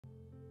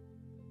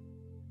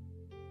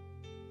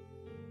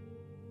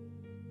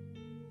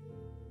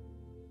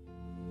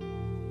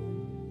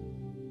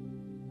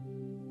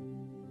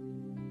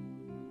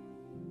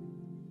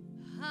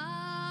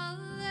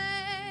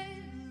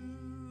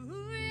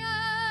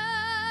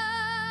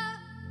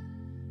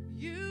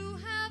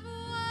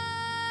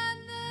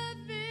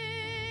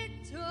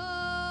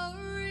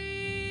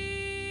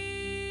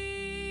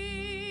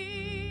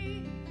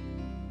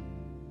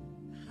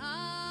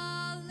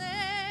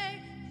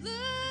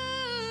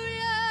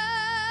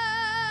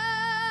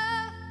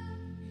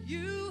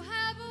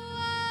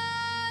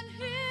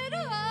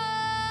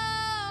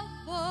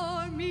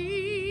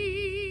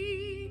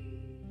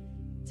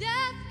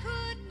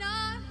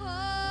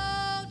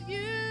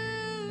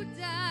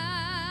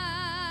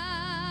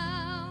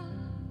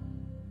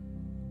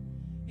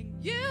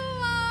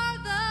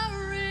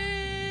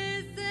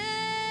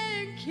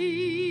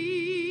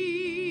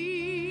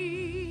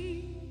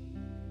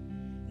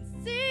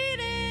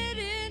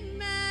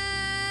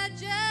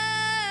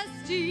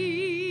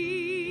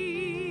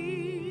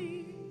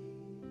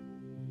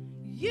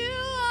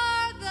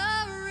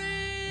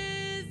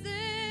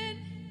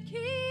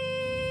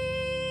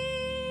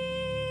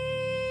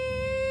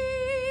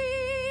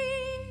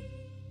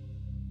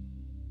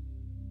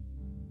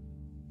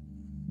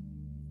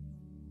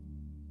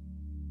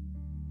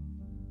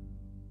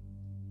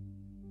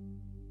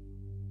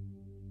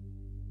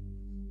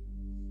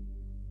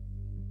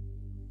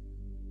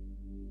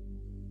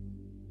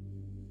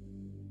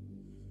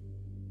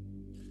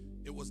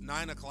It was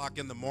 9 o'clock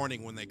in the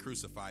morning when they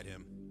crucified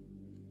him.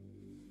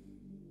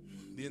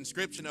 The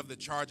inscription of the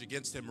charge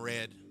against him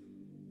read,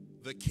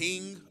 "The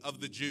King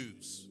of the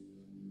Jews."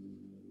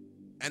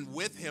 And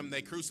with him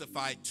they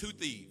crucified two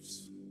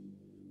thieves,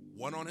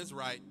 one on his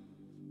right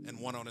and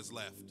one on his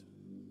left.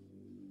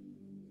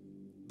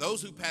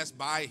 Those who passed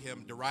by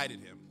him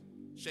derided him,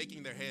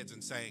 shaking their heads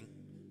and saying,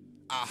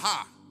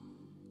 "Aha,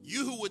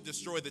 you who would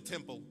destroy the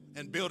temple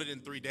and build it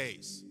in 3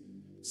 days,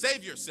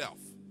 save yourself.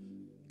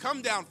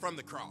 Come down from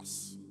the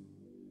cross."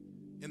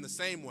 In the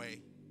same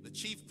way, the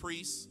chief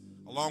priests,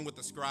 along with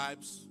the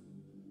scribes,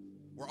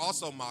 were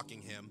also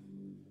mocking him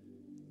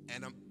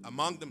and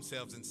among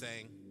themselves and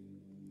saying,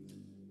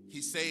 "He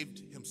saved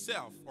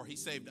himself, or he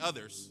saved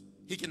others.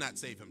 He cannot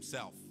save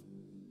himself.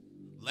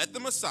 Let the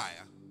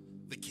Messiah,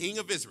 the King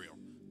of Israel,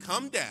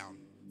 come down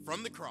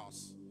from the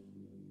cross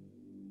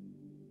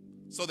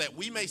so that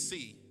we may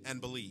see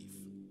and believe."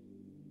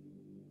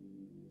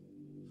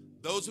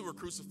 Those who were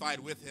crucified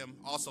with him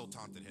also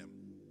taunted him.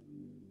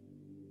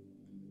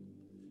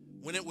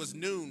 When it was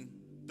noon,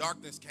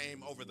 darkness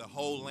came over the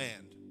whole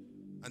land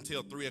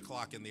until 3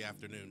 o'clock in the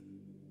afternoon.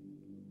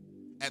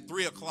 At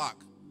 3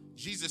 o'clock,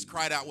 Jesus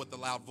cried out with a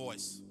loud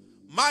voice,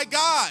 my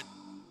God,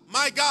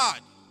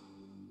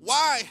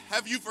 why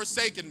have you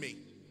forsaken me?"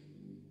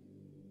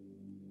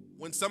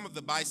 When some of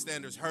the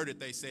bystanders heard it,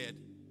 they said,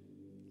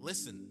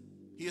 "Listen,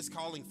 he is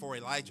calling for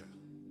Elijah."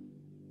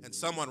 And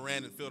someone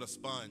ran and filled a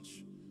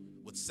sponge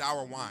with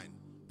sour wine,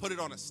 put it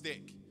on a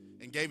stick,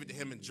 and gave it to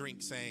him and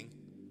drink, saying,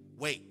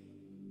 "Wait,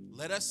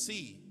 let us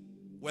see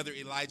whether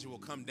Elijah will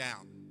come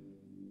down."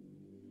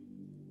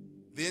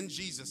 Then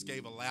Jesus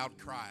gave a loud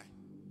cry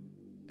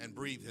and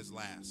breathed his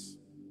last.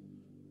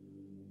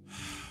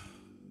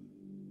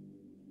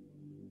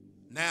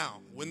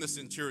 Now, when the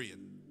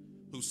centurion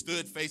who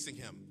stood facing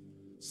him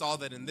saw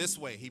that in this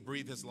way he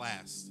breathed his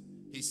last,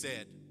 he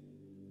said,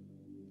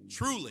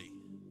 "Truly,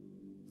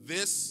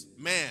 this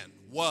man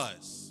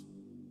was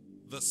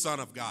the Son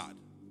of God."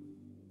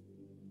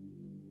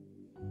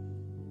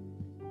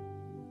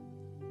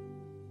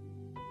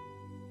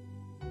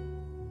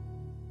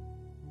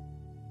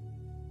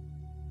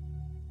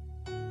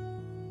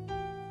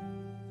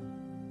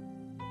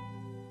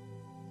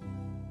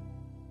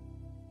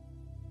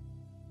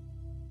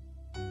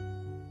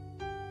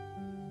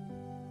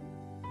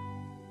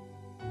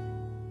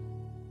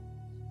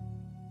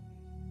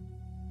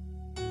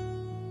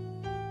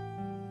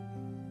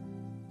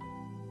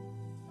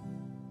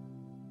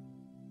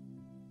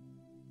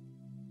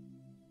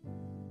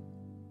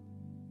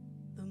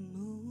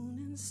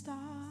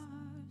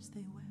 Stars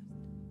they wept,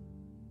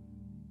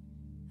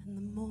 and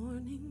the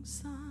morning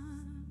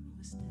sun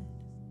was dead,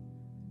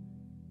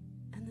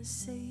 and the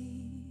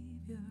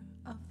Savior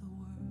of the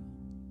world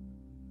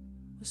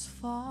was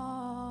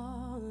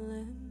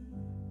fallen,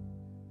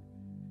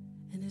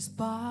 and his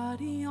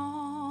body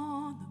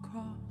on the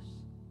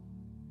cross,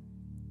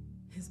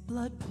 his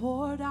blood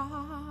poured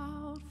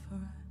out for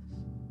us,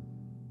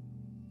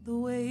 the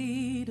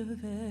weight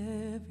of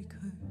every curse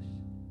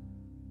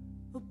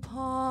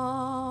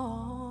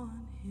upon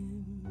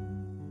him.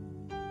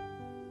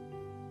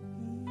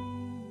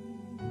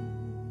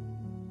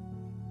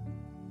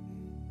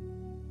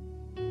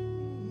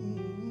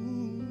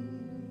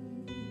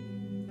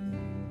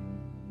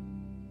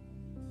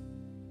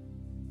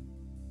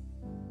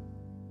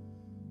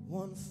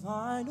 One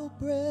final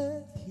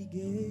breath he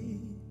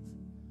gave,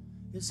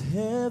 as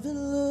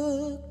heaven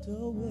looked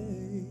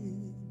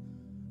away.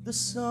 The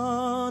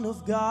Son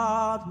of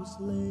God was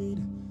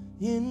laid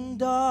in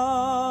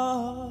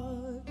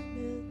darkness,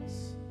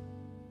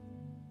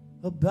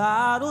 a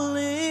battle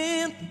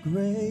in the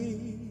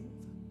grave.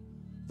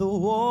 The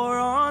war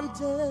on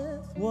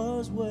death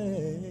was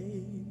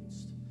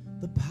waged,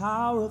 the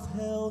power of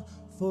hell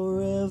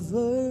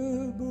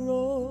forever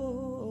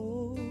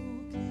broken.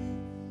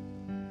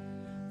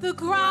 The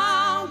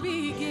ground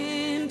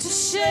began to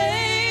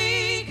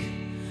shake,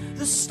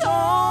 the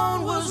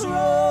stone was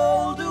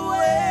rolled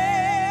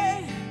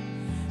away.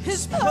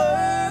 His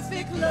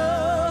perfect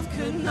love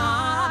could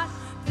not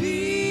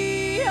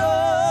be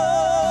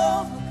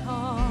overcome.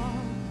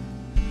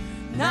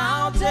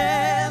 Now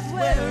death,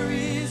 where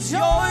is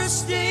your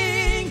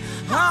sting?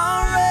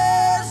 Our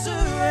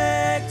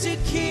resurrected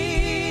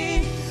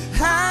King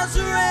has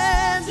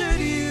rendered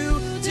you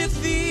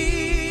defeated.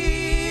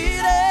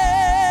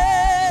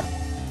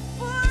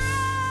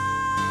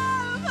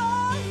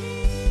 Forever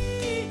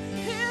he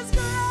is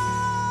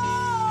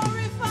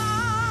glorified.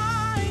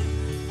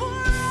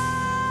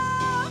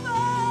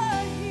 Forever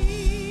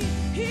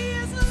he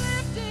is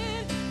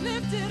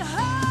lifted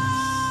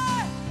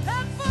high.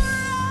 And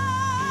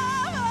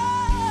forever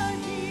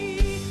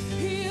he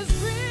is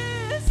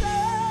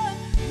risen.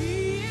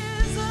 He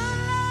is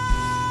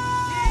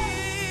alive.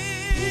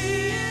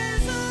 He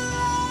is alive.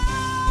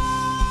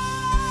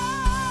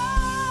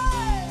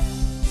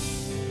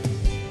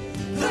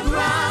 The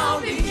ground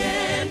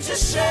began to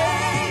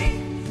shake,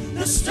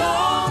 the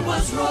stone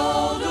was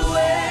rolled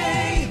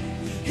away.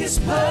 His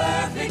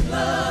perfect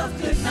love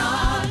could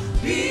not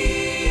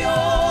be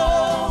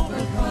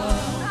overcome.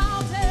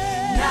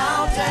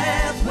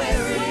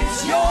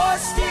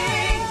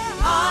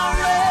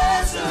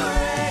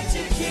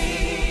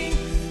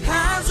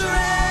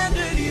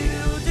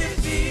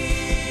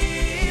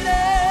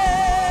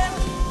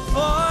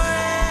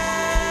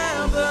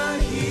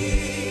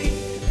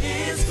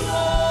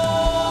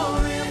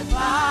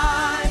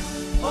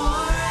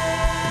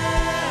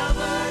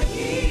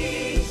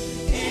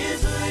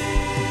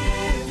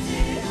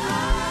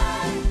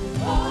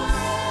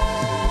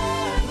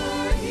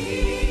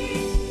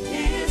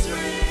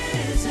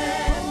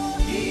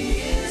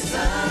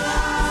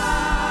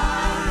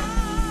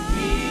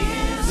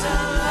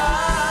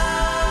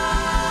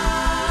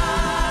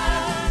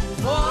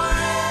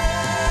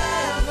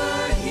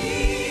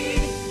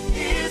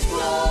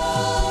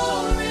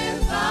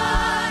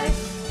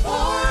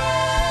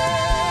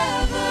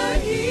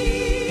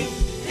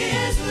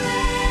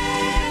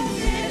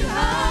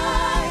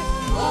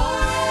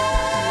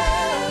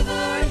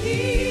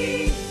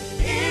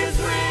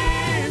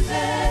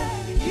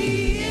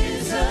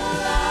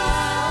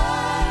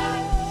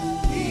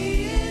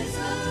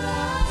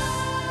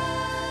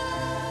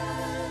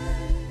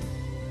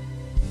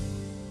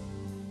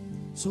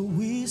 So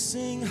we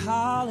sing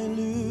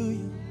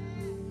hallelujah,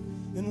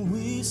 and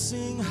we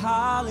sing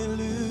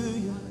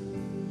hallelujah,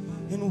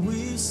 and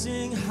we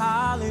sing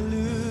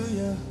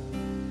hallelujah.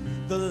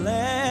 The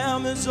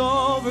Lamb is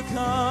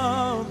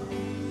overcome,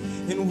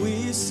 and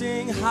we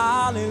sing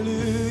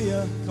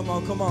hallelujah. Come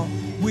on, come on.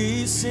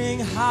 We sing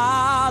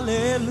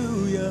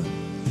hallelujah,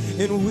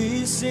 and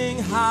we sing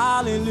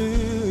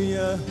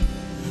hallelujah.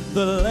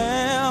 The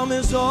Lamb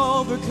is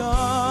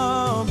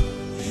overcome,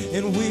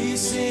 and we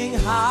sing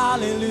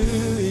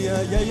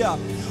hallelujah. Yeah, yeah.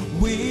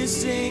 We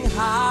sing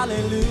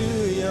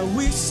hallelujah.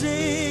 We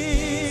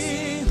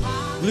sing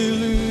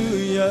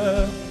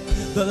hallelujah.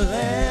 The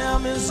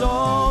Lamb is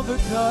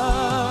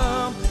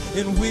overcome,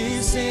 and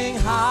we sing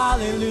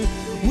hallelujah.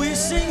 We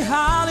sing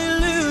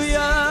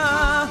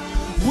hallelujah.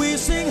 We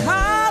sing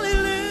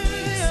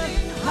hallelujah.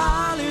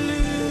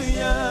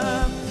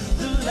 Hallelujah.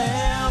 The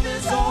Lamb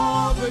is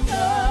overcome,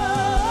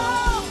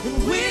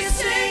 and we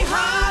sing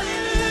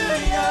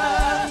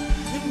hallelujah.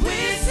 And we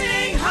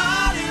sing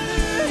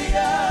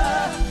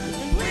hallelujah.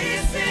 And we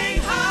sing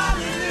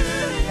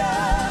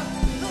hallelujah.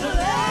 The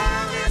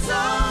Lamb is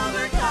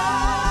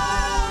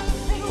overcome,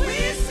 and we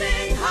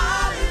sing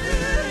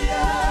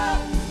hallelujah.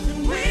 And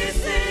we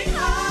sing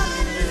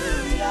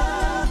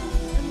hallelujah.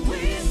 And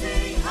we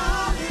sing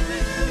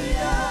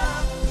hallelujah.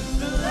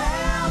 The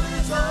Lamb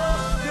is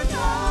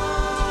overcome.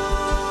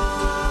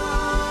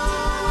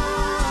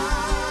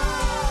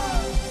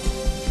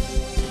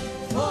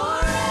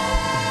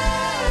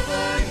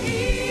 Forever He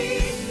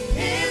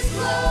is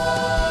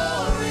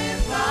glorified.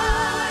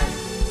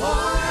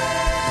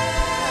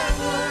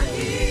 Forever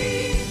He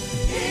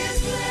is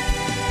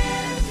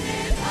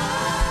lifted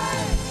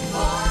high.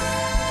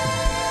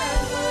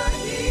 Forever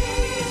He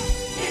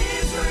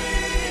is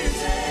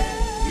risen.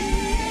 He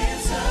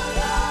is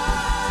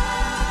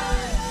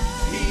alive.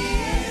 He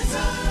is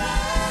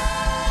alive.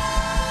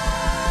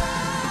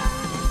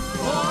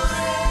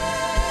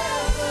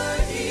 Forever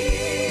He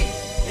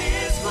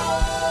is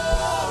glorified.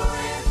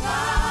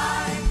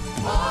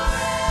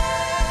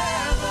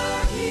 Forever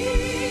He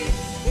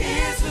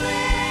is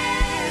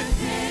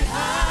lifted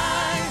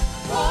high.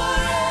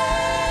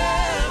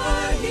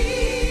 Forever He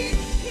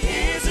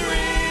is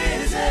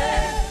risen.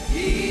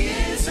 He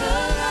is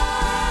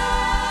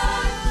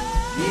alive.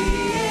 He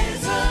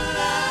is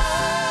alive.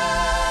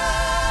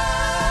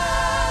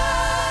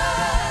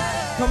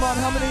 Come on,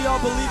 how many of y'all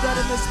believe that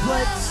in this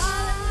place?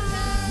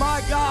 My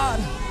God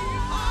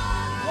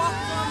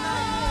walked on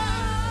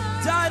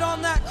that, died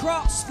on that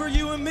cross for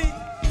you and me.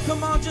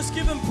 Come on, just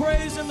give Him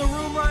praise in the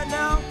room right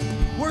now.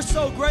 We're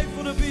so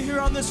grateful to be here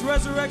on this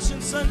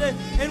Resurrection Sunday,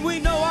 and we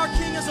know our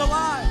King is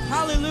alive.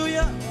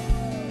 Hallelujah.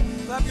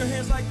 Clap your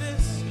hands like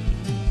this.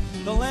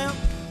 The Lamb.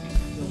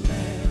 The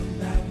Lamb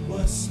that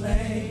was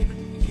slain,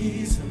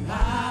 He's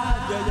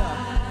alive. Yeah,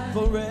 yeah.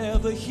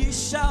 Forever He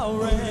shall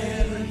reign.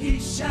 Forever He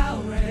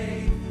shall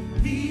reign.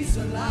 He's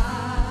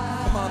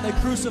alive. Come on, they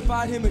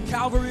crucified Him at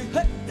Calvary.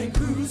 Hey. They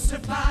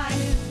crucified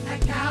Him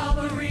at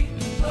Calvary,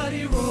 but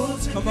He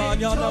rose in Come on,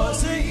 y'all know it.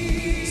 Sing,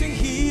 victory. sing,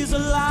 He's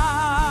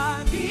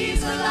alive.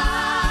 He's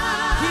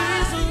alive.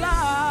 He's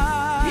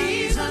alive.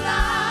 He's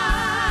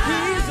alive.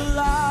 He's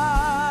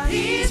alive.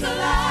 He's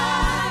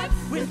alive.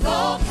 With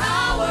all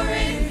power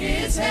in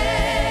His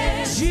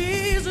hands.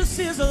 Jesus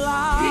is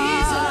alive.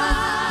 He's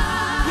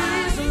alive.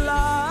 He's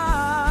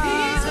alive.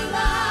 He's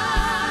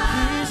alive.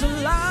 He's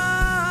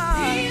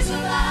alive. He's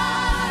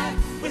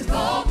alive. With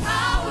all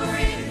power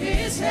in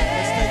His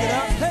hands. Take it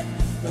up. Hey.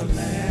 The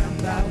Lamb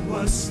that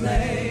was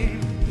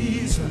slain,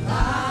 He's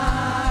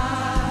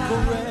alive.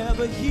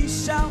 Forever He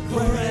shall reign.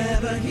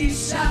 Forever He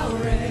shall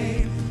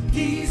reign.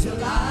 He's They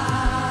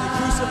alive.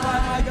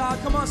 crucified my God.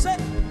 Come on, say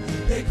it.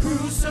 They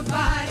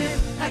crucified Him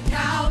at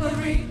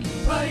Calvary,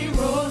 but He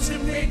rose in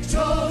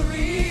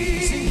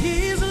victory. Sing,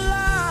 He's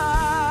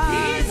alive.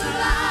 He's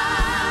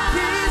alive.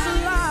 He's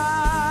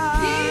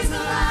alive. He's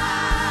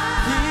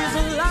alive. He's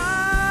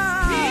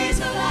alive. He's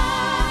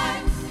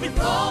alive. With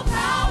all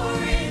power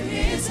in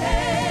His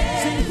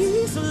hands. Sing,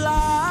 He's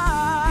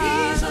alive.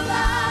 He's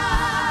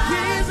alive.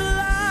 He's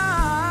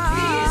alive.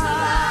 He's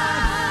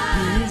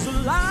alive. He's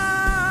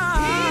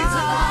alive. He's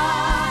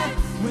alive.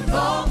 With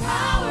all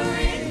power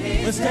in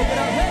His Let's take it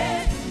up. Hey.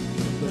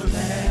 hands. The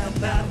Lamb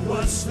that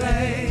was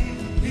slain,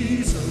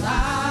 He's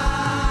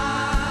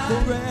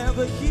alive.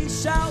 Forever He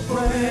shall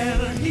reign.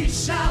 Forever He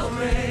shall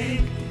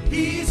reign.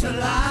 He's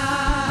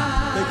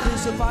alive. They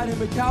crucified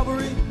Him at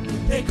Calvary.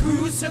 They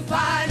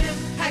crucified Him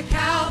at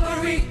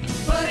Calvary,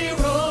 but He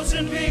rose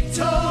in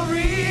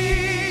victory.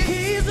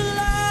 He's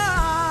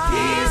alive.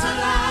 He's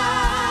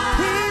alive.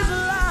 He's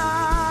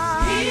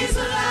alive. He's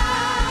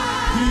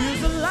alive.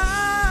 He's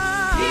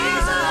alive.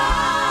 He's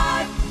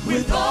alive.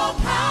 With all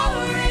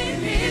power in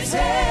His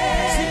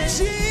hands.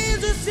 Sing,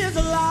 Jesus is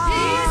alive.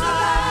 He's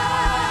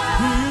alive.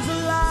 He's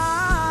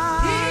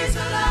alive. He's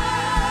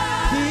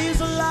alive.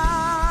 He's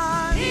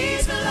alive.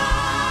 He's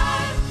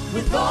alive.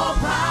 With all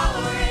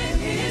power in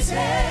His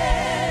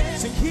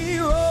hands. Sing, He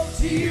rose.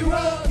 He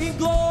rose In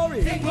glory.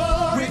 in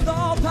glory. With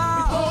all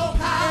power. With all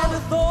power And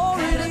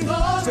authority. and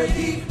authority. Say,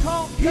 He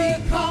conquered.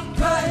 He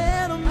conquered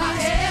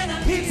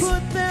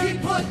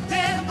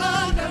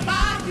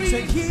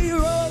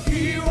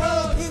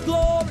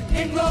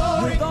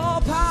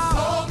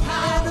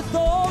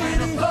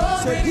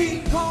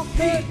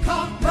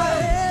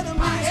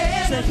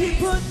enemies.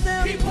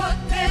 He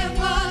put them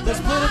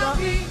under my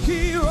feet.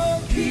 He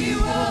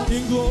rose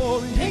in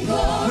glory,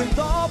 with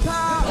all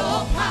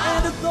power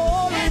and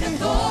authority.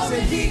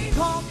 Said he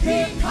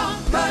conquered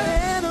my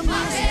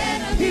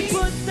enemies. He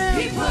put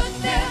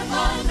them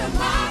under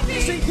my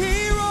feet. Sing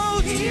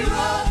heroes in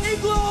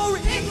glory,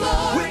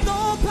 with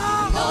all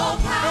power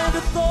and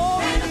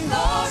authority.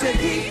 Said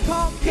he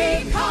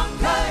conquered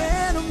my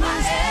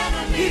enemies.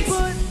 He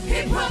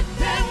put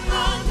them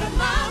under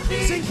my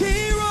feet. Sing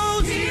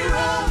heroes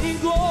in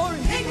glory.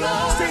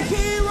 Sing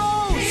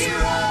heroes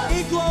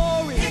in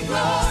glory.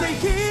 Sing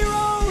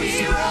heroes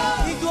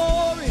in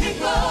glory.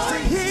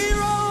 Sing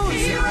heroes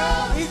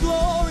in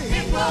glory.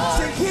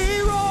 Sing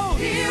heroes,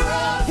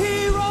 heroes,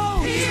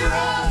 heroes,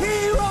 heroes,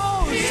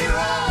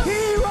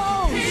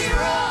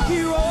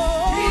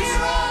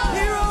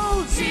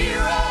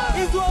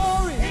 in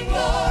glory,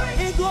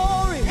 in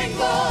glory.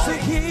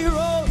 Sing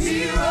heroes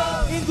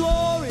in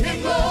glory,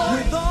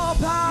 with all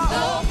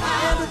power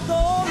and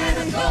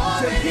authority.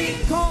 Sing he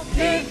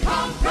conquered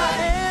my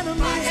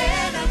enemies.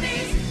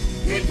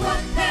 He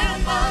put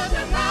them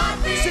under my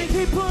feet. Sing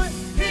he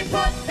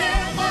put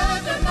them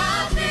under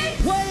my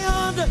feet. way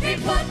under. He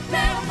put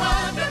them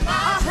under my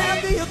I feet.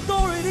 have the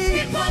authority.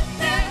 He put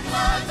them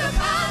under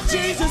my feet.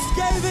 Jesus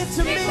gave it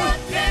to He me. put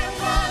them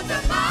under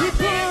my He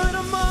feet. put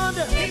them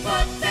under. He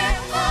put them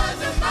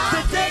under my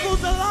The feet.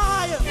 devil's a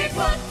liar. He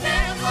put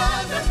them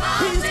under my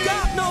He's feet.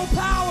 got no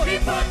power. He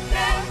put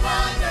them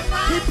under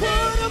my He feet.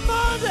 put them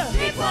under.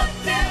 He put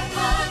them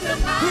under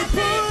my He feet.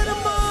 put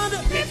them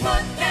under. He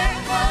put them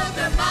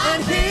under my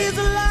And feet. he's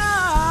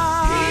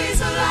alive.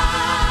 He's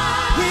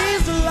alive.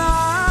 He's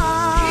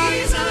alive.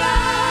 He's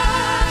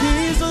alive.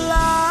 He's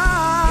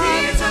alive.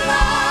 He's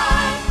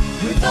alive.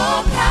 With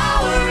all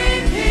power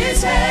in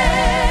his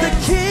hand. The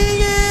King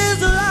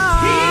is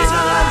alive. He's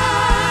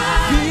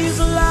alive. He's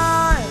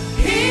alive.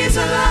 He's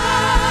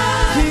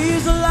alive.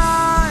 He's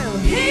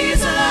alive.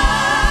 He's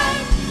alive.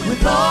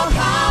 With all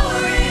power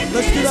in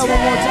Let's his do that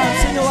one more time. hand.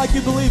 Sing it like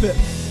you believe it.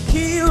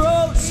 He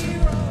rose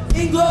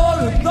in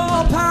glory with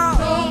all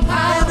power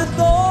and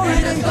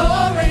authority.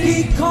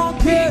 He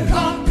conquered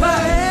my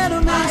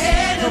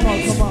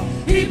enemies. Come on.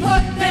 He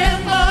put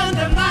them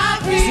under my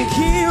Sing feet.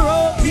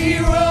 heroes He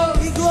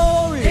rose in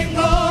glory in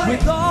glory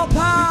with all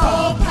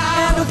power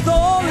and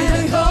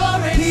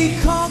authority. He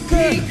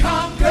conquered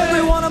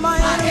every one of my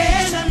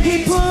enemies.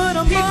 He put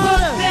them He put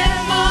under.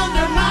 them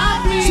under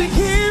my feet. Sing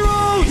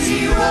heroes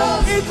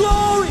in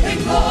glory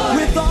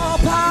with all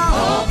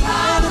power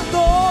and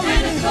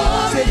authority.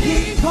 Said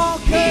he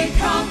conquered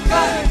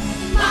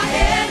my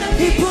enemies.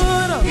 He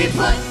put them. He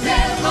put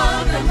them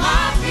under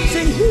my feet.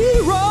 Sing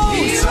heroes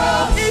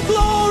in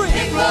glory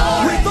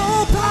with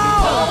all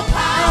power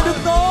and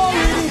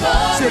authority.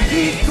 Said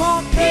he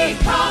conquered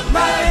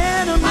my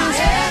enemies.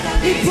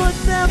 He put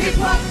them. He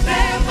put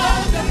them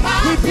under my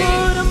He feet.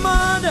 put them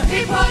under.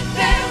 He put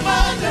them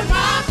under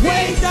my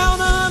Way feet. down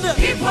under.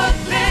 He put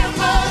them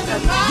under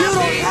my You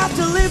don't feet. have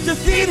to live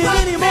defeated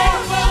anymore.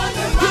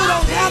 You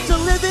don't have to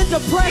live in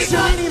depression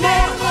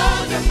anymore.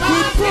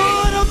 He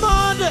put them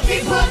under. He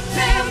put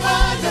them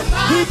under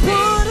my He feet.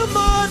 put them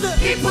under.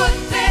 He put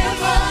them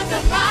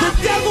under my The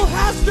feet. devil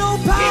has no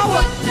He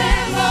power. put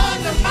them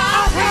under my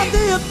I have feet.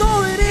 the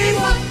authority. He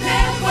put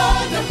them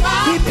under my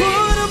He feet.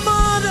 put them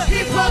under.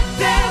 He put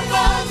them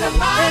under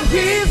my And feet.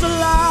 he's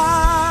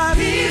alive.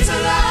 He's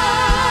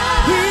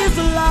alive. He's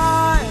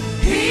alive.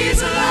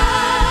 He's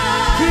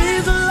alive.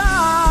 He's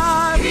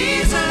alive.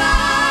 He's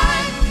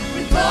alive.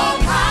 With all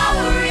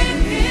power in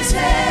his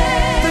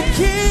hand. The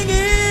King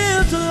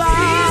is alive.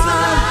 He's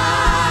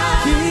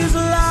alive. He's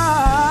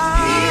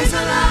alive. He's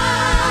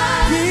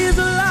alive. He's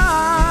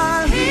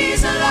alive.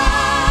 He's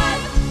alive.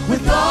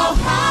 With all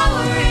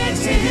power in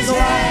his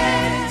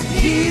hand.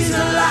 He's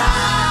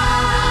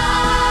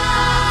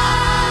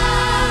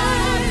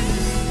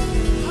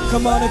alive.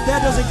 Come on, if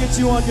that doesn't get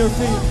you on your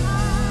feet,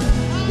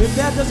 if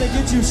that doesn't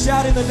get you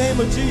shouting the name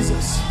of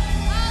Jesus,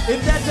 if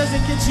that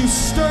doesn't get you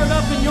stirred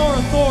up in your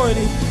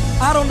authority,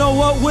 I don't know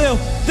what will.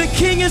 The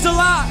King is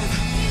alive.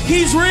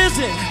 He's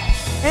risen,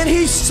 and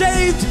he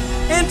saved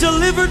and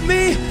delivered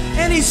me,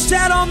 and he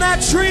sat on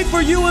that tree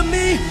for you and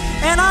me,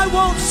 and I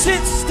won't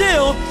sit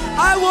still.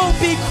 I won't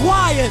be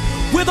quiet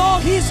with all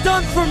he's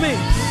done for me.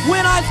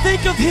 When I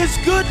think of his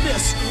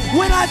goodness,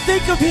 when I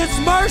think of his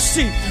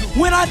mercy,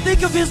 when I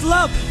think of his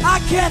love, I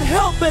can't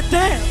help but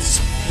dance.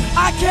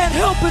 I can't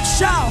help but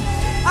shout.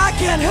 I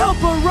can't help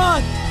but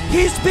run.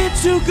 He's been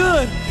too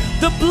good.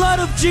 The blood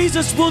of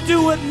Jesus will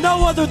do what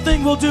no other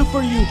thing will do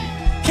for you.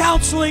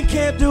 Counseling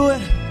can't do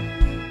it.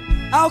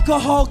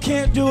 Alcohol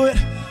can't do it.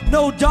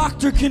 No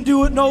doctor can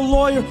do it, no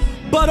lawyer,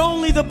 but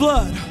only the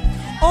blood.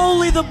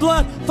 Only the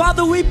blood.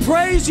 Father, we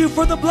praise you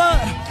for the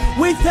blood.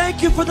 We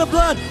thank you for the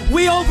blood.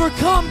 We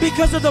overcome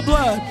because of the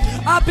blood.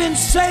 I've been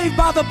saved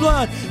by the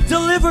blood,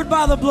 delivered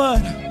by the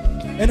blood.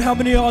 And how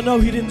many of y'all know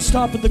he didn't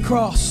stop at the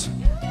cross?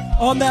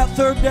 On that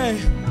third day.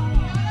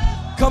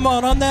 Come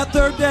on, on that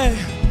third day.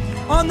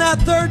 On that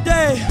third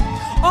day.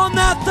 On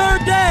that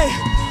third day.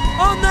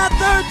 On that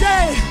third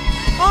day.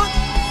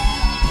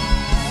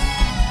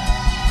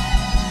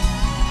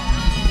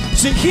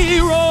 Sing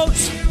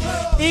heroes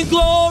in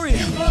glory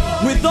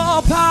with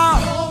all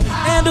power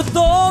and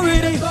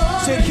authority.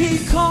 Sing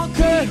he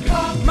conquered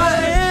my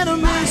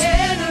enemies.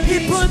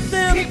 He put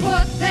them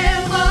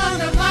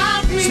under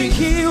my feet. Sing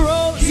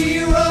heroes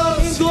in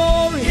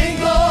glory.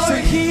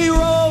 Sing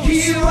heroes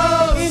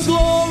in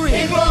glory.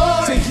 Sing heroes in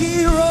glory. Sing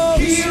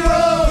heroes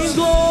in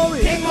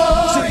glory.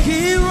 Sing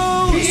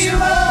heroes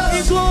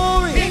in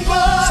glory. Sing heroes in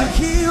glory. Sing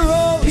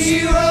heroes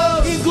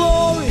in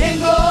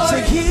glory.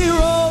 Sing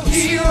heroes.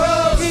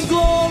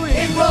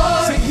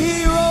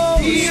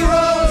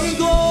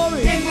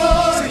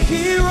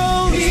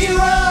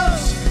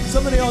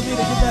 Somebody all need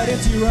to get that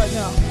into you right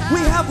now. We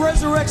have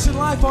resurrection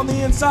life on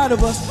the inside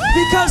of us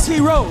because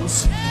he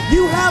rose.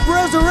 You have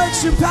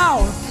resurrection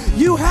power.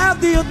 You have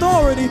the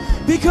authority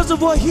because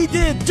of what he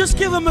did. Just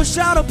give him a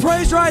shout of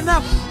praise right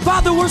now.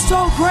 Father, we're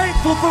so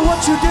grateful for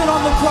what you did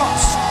on the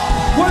cross.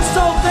 We're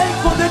so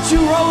thankful that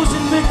you rose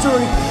in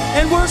victory.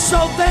 And we're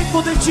so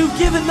thankful that you've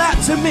given that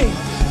to me,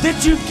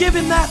 that you've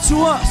given that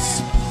to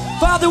us.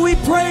 Father, we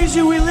praise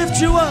you. We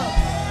lift you up.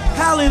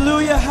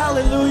 Hallelujah,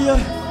 hallelujah.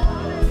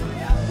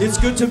 It's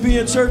good to be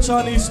in church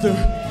on Easter.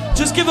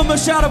 Just give him a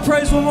shout of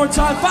praise one more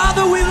time.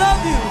 Father, we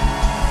love you.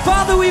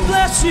 Father, we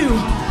bless you.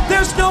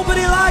 There's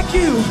nobody like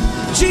you.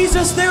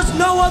 Jesus, there's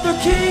no other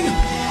king,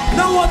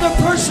 no other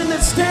person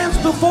that stands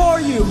before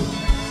you.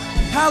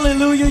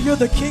 Hallelujah, you're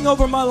the king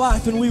over my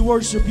life, and we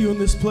worship you in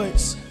this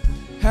place.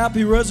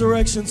 Happy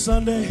Resurrection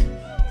Sunday.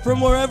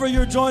 From wherever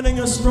you're joining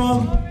us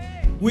from,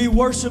 we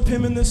worship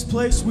him in this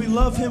place. We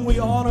love him, we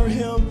honor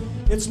him.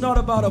 It's not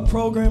about a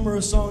program or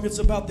a song, it's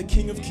about the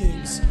King of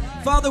Kings.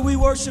 Father, we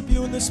worship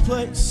you in this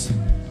place.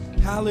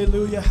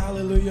 Hallelujah,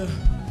 hallelujah.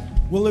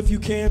 Well, if you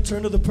can,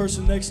 turn to the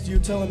person next to you,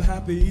 tell them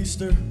Happy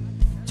Easter.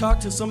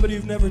 Talk to somebody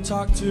you've never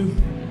talked to,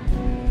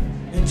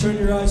 and turn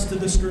your eyes to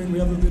the screen. We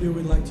have a video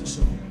we'd like to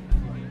show.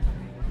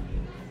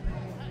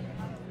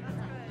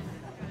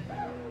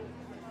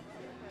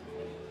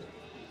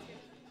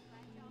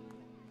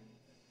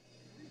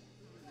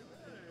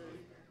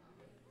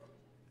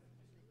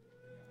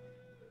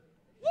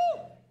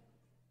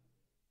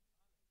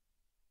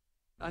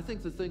 I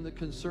think the thing that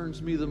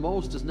concerns me the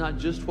most is not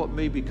just what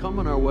may be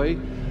coming our way,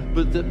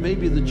 but that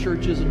maybe the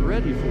church isn't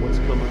ready for what's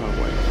coming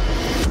our way.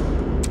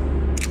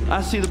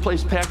 I see the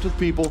place packed with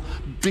people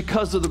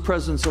because of the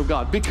presence of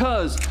God,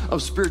 because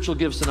of spiritual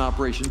gifts in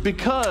operation,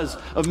 because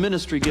of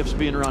ministry gifts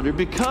being around here,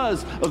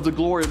 because of the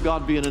glory of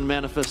God being in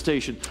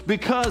manifestation,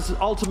 because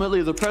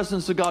ultimately the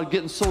presence of God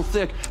getting so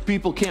thick,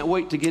 people can't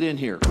wait to get in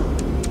here.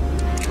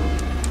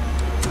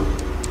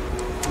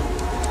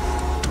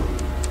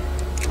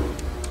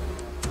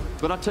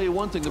 But I'll tell you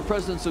one thing, the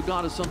presence of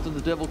God is something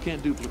the devil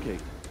can't duplicate.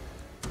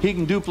 He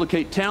can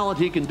duplicate talent,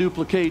 he can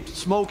duplicate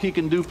smoke, he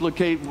can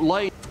duplicate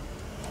light.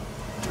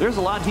 There's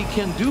a lot he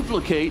can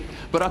duplicate,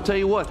 but I'll tell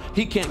you what,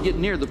 he can't get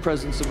near the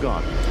presence of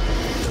God.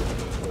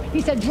 He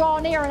said, draw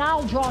near and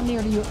I'll draw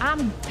near to you.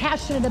 I'm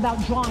passionate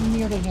about drawing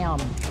near to him.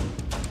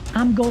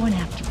 I'm going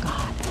after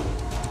God.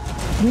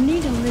 We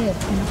need to live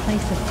in a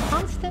place of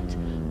constant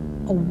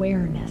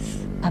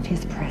awareness of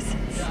his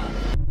presence.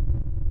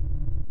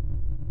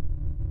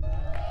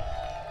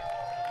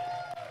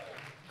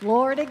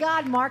 Glory to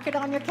God. Mark it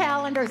on your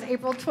calendars,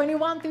 April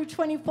 21 through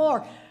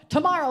 24.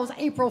 Tomorrow's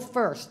April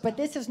 1st, but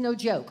this is no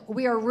joke.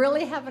 We are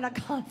really having a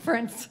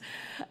conference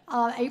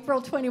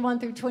April 21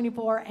 through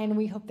 24, and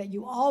we hope that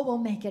you all will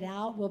make it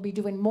out. We'll be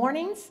doing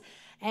mornings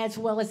as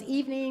well as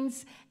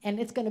evenings, and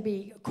it's going to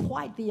be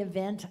quite the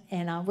event,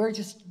 and we're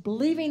just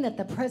believing that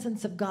the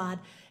presence of God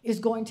is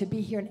going to be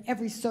here in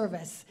every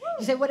service.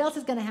 You say, what else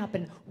is going to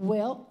happen?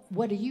 Well,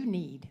 what do you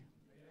need?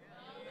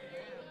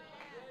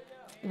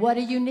 What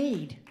do you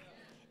need?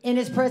 In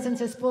his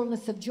presence is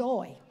fullness of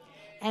joy,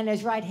 and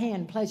his right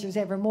hand pleasures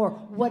evermore.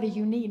 What do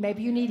you need?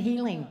 Maybe you need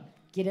healing.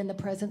 Get in the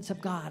presence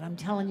of God. I'm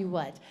telling you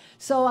what.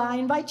 So I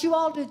invite you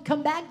all to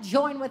come back,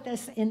 join with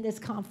us in this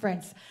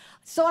conference.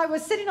 So I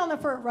was sitting on the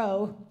front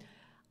row.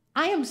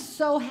 I am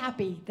so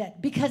happy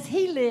that because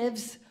he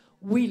lives,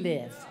 we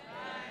live.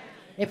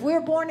 If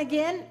we're born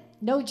again,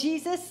 know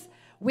Jesus,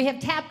 we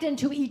have tapped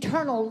into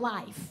eternal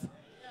life.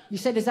 You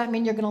say, does that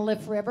mean you're going to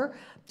live forever?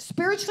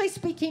 Spiritually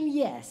speaking,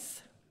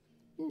 yes.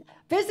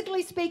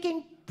 Physically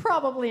speaking,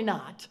 probably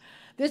not.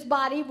 This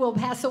body will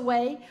pass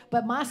away,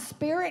 but my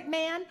spirit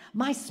man,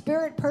 my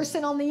spirit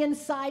person on the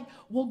inside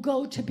will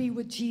go to be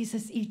with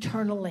Jesus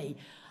eternally.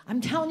 I'm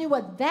telling you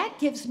what, that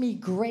gives me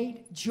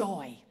great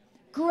joy.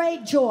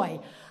 Great joy.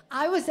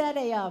 I was at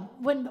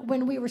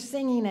when we were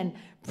singing and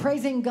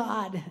praising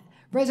God,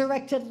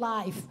 resurrected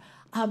life,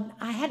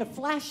 I had a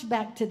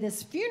flashback to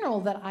this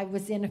funeral that I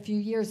was in a few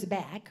years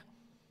back.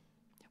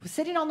 I was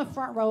sitting on the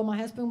front row. My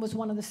husband was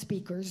one of the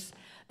speakers.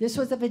 This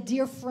was of a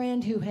dear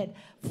friend who had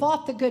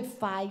fought the good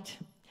fight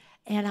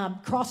and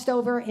crossed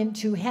over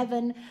into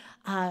heaven,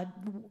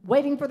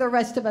 waiting for the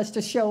rest of us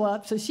to show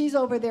up. So she's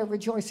over there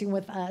rejoicing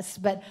with us.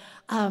 But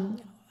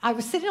I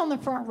was sitting on the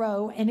front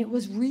row, and it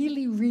was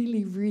really,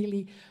 really,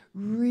 really,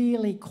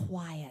 really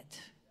quiet.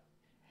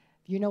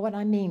 You know what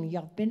I mean?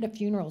 Y'all been to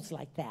funerals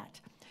like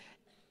that.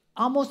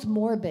 Almost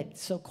morbid,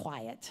 so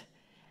quiet.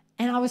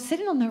 And I was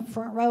sitting on the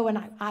front row, and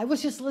I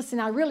was just listening.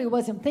 I really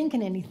wasn't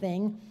thinking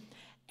anything.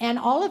 And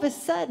all of a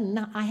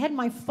sudden, I had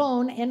my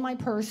phone and my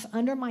purse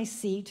under my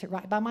seat,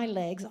 right by my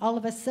legs. All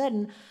of a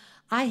sudden,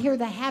 I hear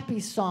the happy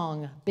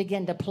song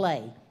begin to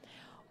play.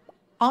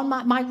 On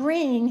my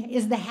ring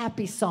is the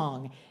happy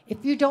song.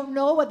 If you don't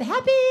know what the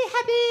happy,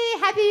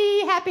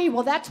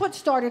 well, that's what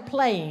started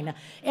playing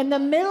in the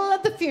middle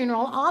of the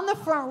funeral on the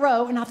front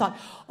row. And I thought,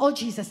 oh,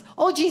 Jesus,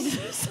 oh,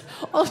 Jesus,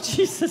 oh,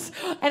 Jesus.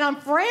 And I'm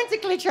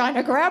frantically trying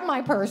to grab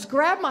my purse,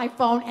 grab my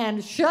phone,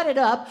 and shut it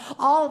up.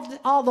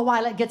 All the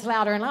while it gets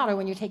louder and louder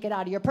when you take it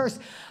out of your purse.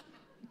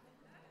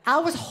 I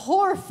was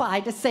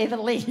horrified, to say the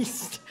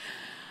least.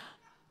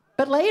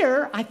 But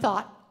later, I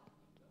thought,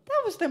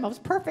 that was the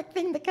most perfect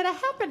thing that could have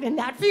happened in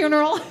that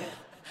funeral.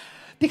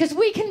 Because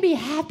we can be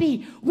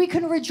happy. We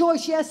can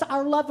rejoice. Yes,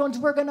 our loved ones,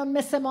 we're going to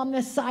miss them on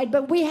this side.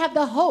 But we have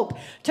the hope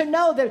to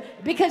know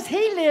that because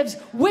he lives,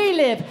 we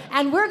live.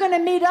 And we're going to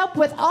meet up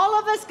with all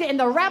of us in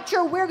the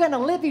rapture. We're going to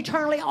live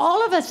eternally,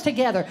 all of us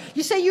together.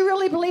 You say you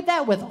really believe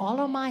that? With all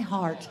of my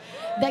heart.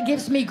 That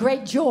gives me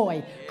great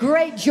joy.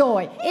 Great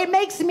joy. It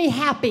makes me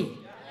happy.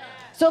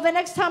 So the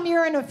next time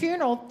you're in a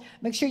funeral,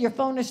 make sure your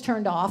phone is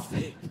turned off.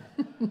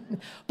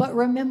 But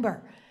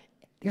remember,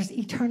 there's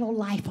eternal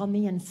life on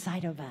the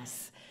inside of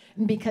us.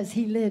 And because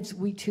he lives,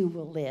 we too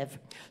will live.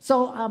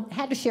 So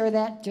had to share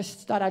that.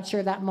 Just thought I'd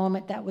share that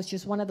moment. That was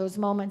just one of those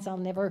moments I'll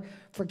never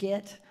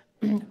forget.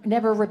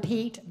 Never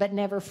repeat, but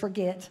never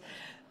forget.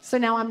 So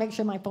now I make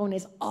sure my phone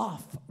is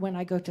off when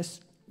I go to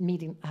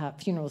meeting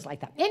funerals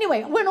like that.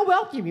 Anyway, I want to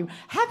welcome you.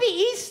 Happy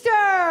Easter!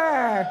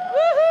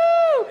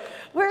 Woohoo!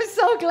 We're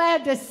so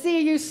glad to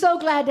see you. So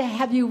glad to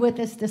have you with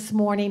us this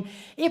morning.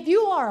 If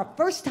you are a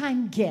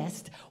first-time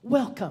guest,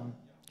 welcome.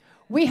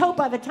 We hope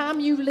by the time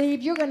you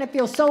leave, you're going to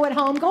feel so at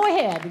home. Go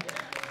ahead.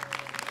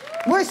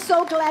 We're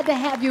so glad to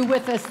have you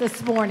with us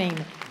this morning.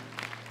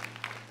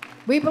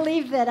 We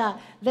believe that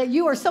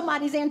you are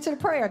somebody's answered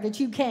prayer, that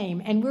you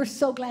came, and we're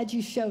so glad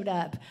you showed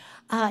up.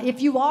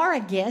 If you are a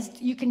guest,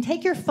 you can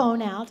take your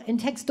phone out and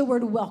text the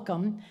word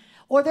welcome,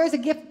 or there's a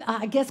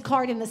guest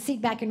card in the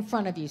seat back in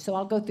front of you, so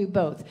I'll go through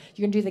both.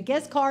 You can do the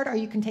guest card, or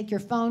you can take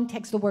your phone,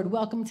 text the word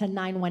welcome to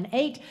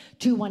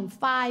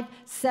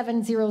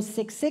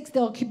 918-215-7066.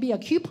 There'll be a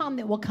coupon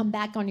that will come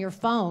back on your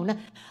phone,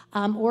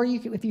 or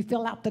if you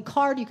fill out the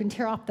card, you can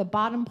tear off the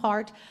bottom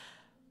part,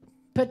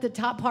 put the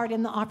top part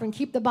in the offering,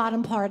 keep the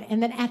bottom part,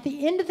 and then at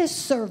the end of this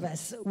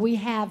service, we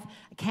have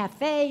a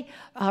cafe.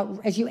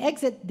 As you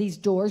exit these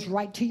doors,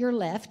 right to your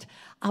left,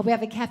 we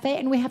have a cafe,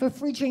 and we have a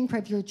free drink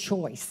of your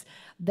choice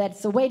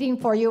that's waiting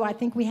for you. I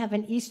think we have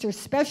an Easter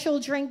special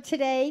drink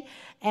today,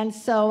 and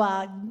so,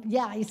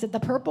 yeah, is it the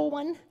purple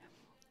one?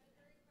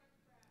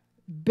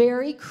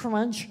 Berry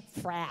Crunch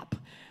Frap.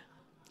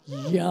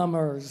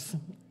 Yummers.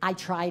 I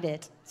tried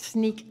it.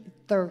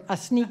 A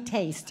sneak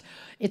taste.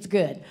 It's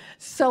good.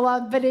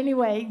 So, but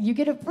anyway, you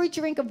get a free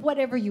drink of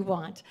whatever you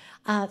want.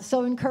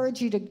 So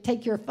encourage you to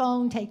take your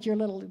phone, take your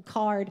little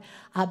card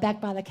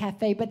back by the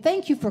cafe. But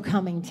thank you for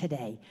coming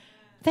today.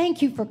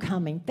 Thank you for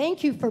coming.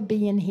 Thank you for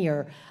being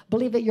here.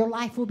 Believe that your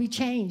life will be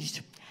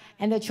changed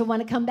and that you'll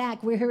want to come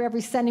back. We're here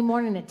every Sunday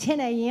morning at 10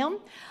 a.m.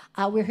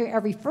 We're here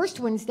every first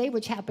Wednesday,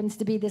 which happens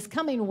to be this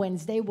coming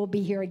Wednesday. We'll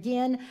be here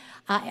again.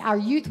 Our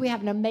youth, we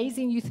have an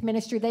amazing youth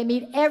ministry. They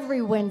meet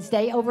every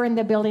Wednesday over in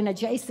the building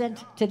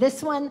adjacent to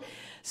this one.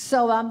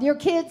 So your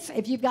kids,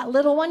 if you've got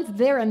little ones,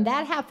 they're in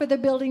that half of the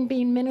building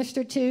being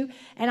ministered to.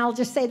 And I'll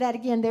just say that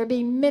again, they're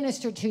being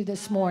ministered to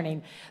this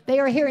morning. They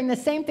are hearing the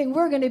same thing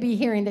we're going to be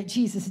hearing, that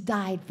Jesus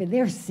died for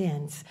their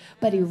sins,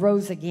 but he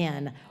rose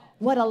again.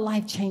 What a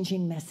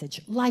life-changing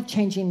message,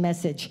 life-changing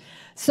message.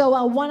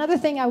 So one other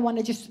thing I want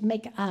to just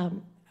make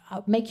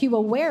you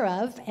aware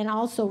of, and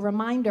also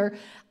reminder,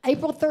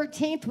 April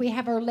 13th, we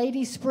have our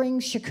Lady Spring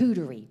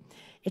Charcuterie.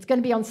 It's going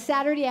to be on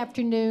Saturday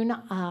afternoon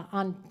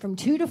from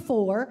 2 to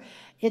 4.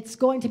 It's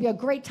going to be a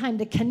great time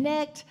to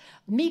connect,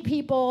 meet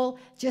people,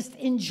 just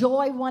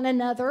enjoy one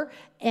another.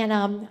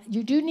 And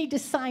you do need to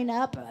sign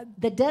up.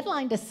 The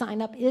deadline to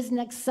sign up is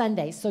next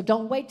Sunday, so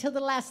don't wait till the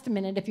last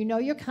minute. If you know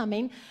you're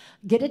coming,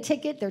 get a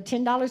ticket. They're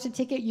 $10 a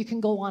ticket. You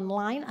can go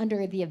online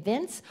under the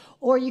events,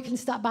 or you can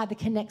stop by the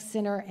Connect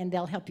Center, and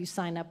they'll help you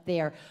sign up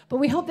there. But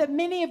we hope that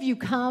many of you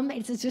come.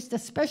 It's just a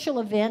special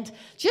event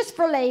just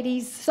for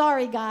ladies.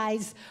 Sorry,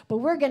 guys, but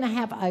we're going to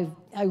have a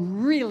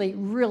really,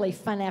 really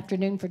fun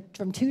afternoon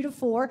from 2 to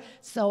 4.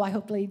 So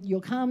hopefully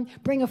you'll come.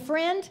 Bring a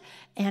friend,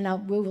 and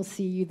we will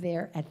see you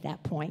there at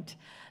that point.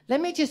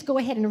 Let me just go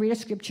ahead and read a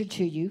scripture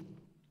to you.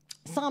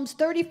 Psalms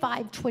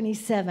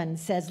 35:27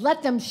 says,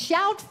 "Let them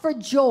shout for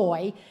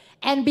joy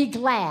and be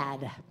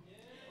glad."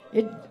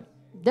 It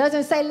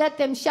doesn't say let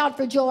them shout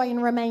for joy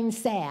and remain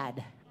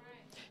sad.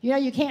 You know,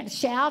 you can't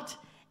shout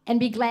and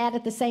be glad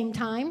at the same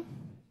time,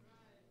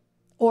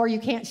 or you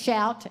can't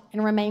shout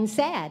and remain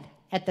sad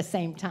at the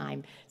same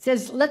time. It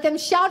says, "Let them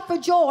shout for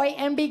joy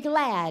and be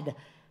glad,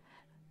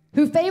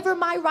 who favor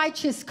my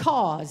righteous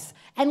cause,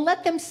 and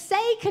let them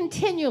say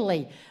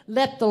continually,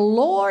 let the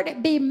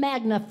Lord be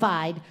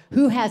magnified,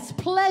 who has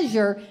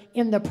pleasure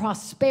in the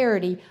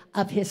prosperity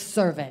of his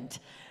servant."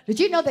 Did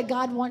you know that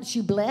God wants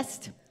you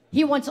blessed?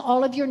 He wants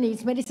all of your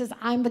needs. But he says,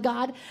 I'm the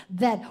God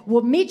that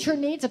will meet your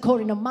needs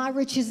according to my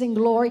riches and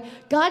glory.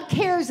 God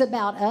cares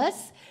about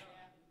us.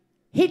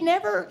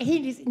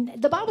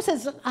 The Bible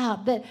says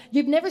that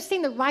you've never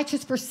seen the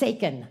righteous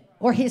forsaken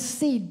or his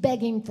seed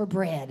begging for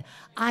bread.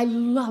 I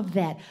love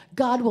that.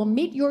 God will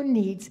meet your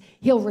needs.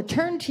 He'll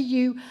return to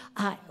you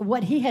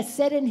what he has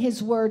said in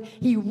his word.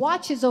 He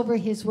watches over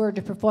his word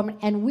to perform it,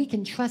 and we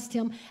can trust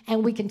him,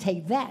 and we can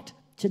take that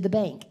to the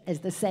bank, as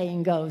the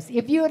saying goes.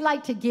 If you would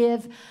like to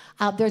give,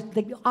 there's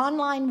the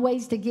online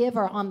ways to give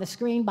are on the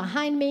screen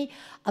behind me.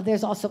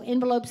 There's also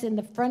envelopes in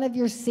the front of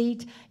your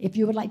seat. If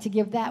you would like to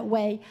give that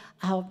way,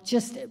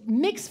 just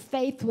mix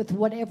faith with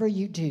whatever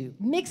you do.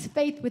 Mix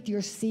faith with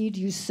your seed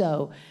you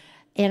sow,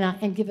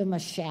 and give him a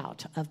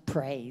shout of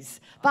praise.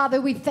 Father,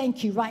 we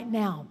thank you right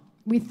now.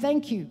 We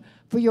thank you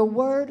for your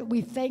word. We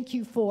thank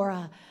you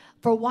for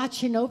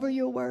watching over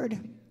your word.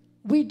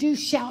 We do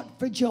shout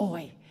for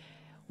joy.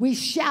 We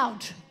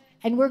shout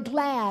and we're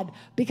glad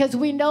because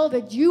we know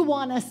that you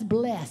want us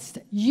blessed.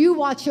 You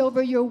watch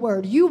over your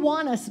word. You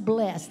want us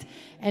blessed.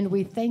 And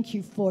we thank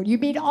you for it. You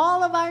meet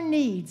all of our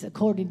needs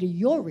according to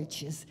your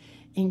riches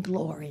in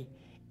glory.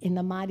 In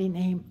the mighty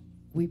name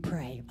we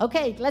pray.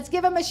 Okay, let's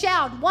give him a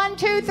shout. 1,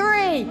 2, 3.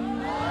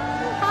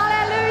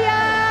 Hallelujah.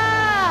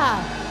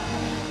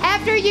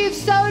 After you've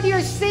sowed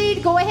your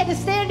seed, go ahead and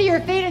stand to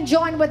your feet and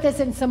join with us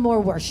in some more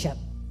worship.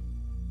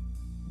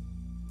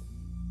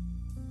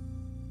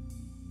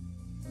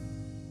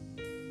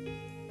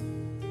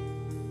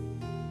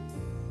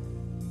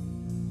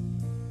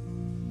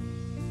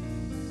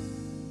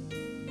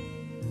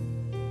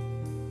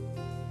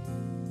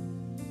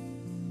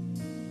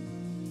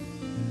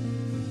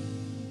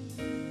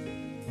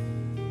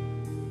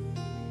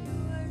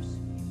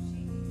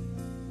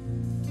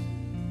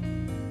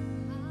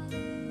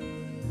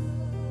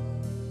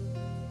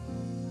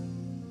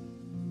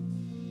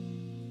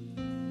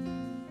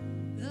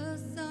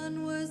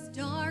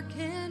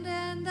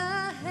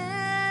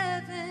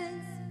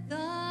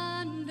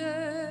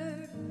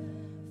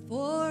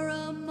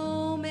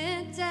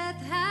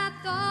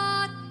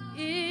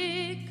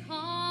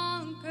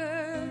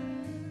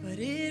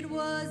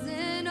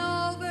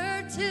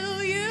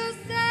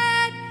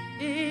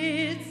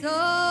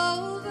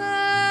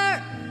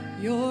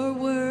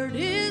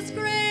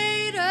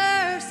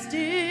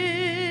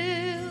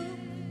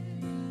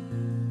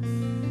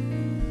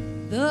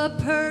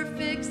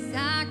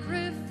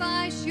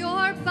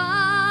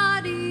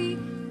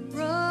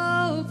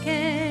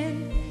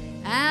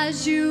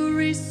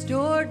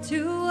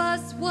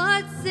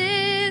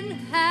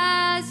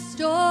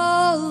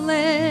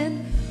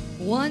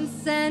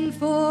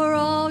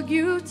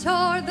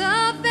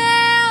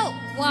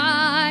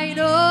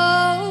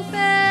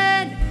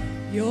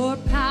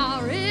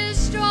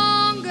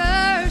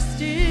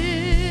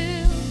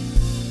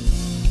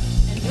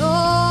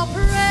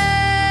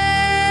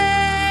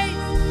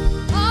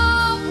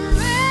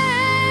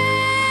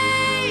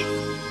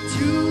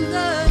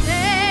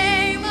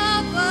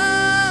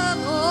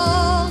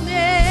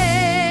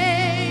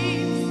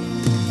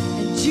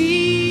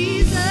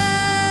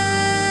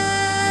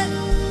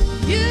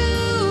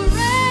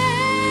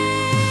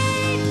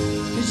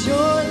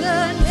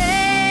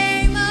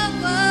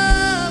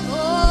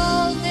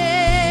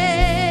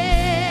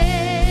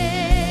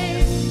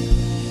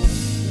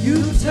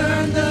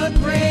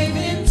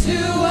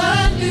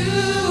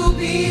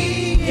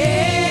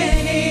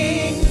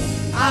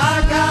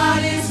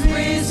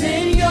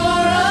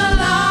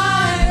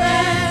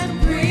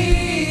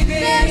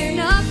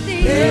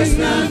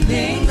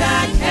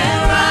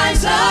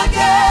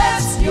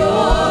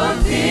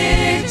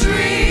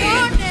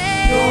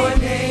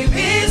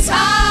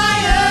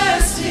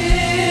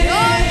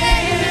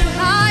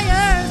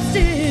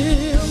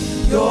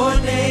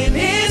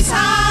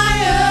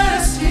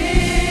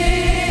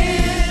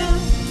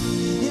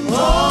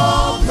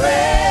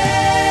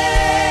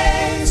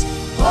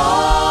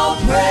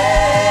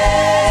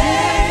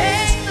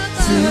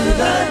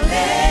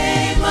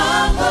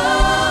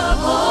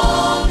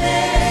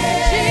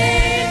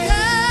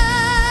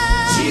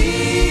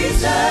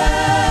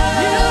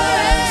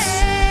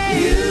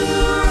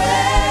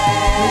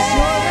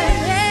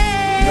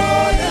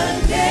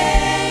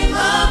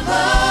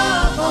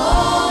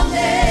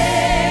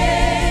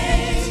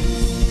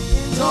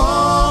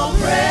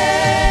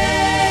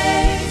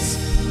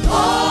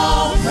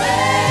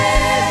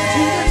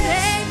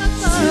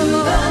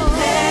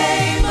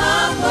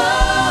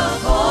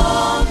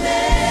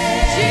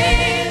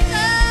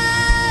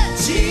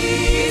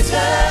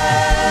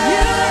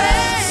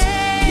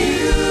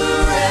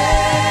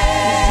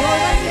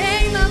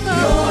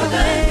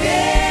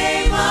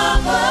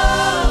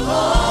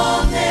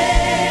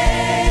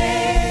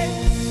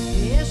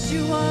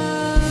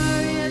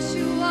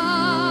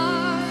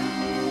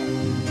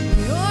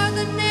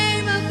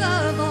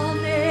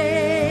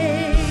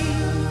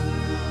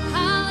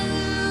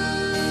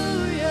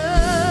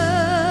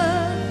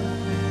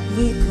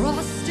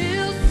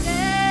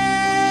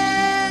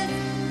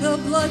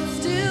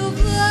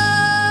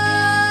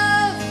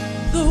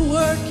 The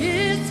work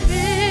is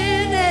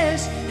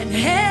finished, and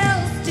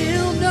hell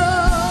still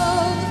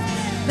knows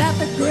that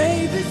the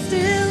grave is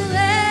still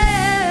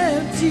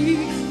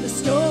empty, the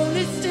stone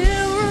is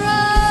still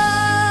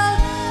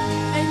rolled,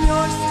 and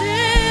you're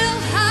still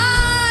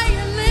high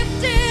and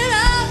lifted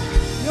up.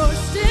 You're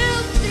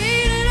still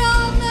seated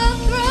on the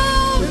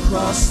throne. The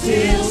cross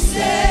still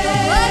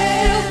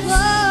stands. The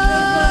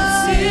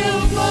blood still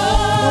flows.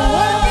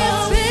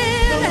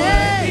 The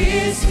work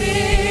is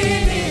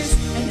finished,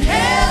 and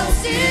hell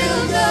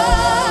still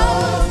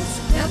knows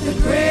that the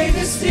grave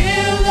is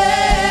still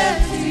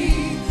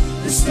empty,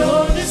 the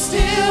stone is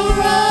still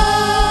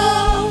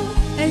rolled,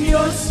 and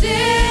you're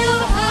still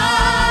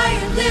high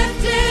and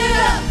lifted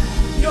up.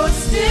 You're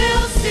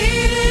still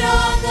seated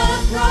on the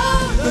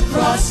throne. The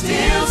cross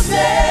still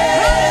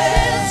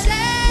stands.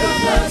 The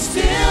blood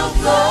still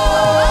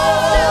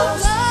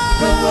flows.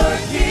 The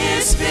work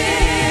is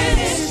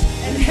finished,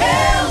 and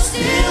hell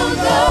still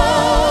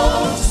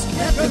knows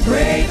that the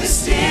grave is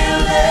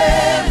still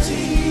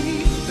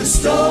empty, the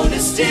stone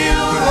is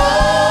still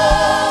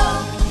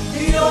rolled,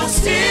 and you're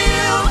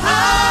still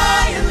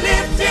high and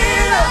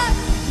lifted up.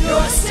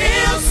 You're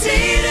still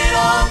seated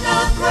on the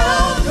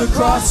throne. The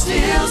cross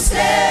still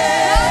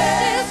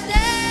stands.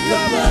 The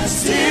blood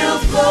still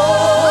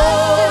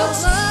flows.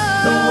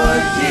 The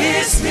work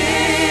is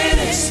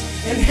finished,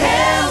 and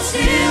hell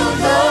still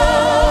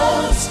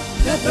knows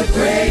that the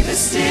grave is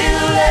still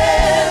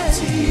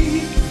empty,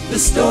 the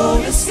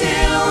stone is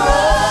still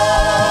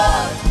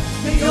rolled,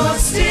 and you're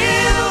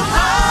still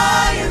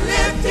high and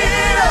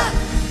lifted up.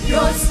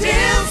 You're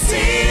still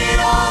seated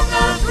on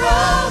the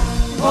throne.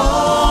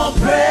 All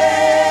praise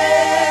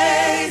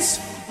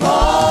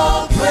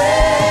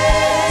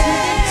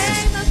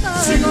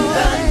to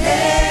the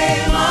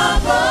name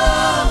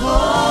above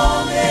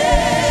all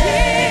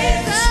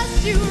names.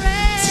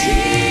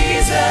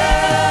 Jesus,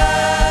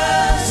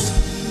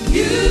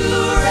 you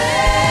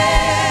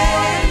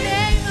reign.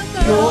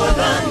 You're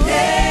the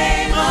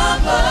name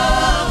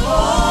above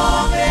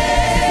all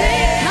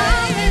names.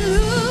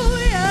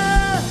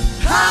 Hallelujah.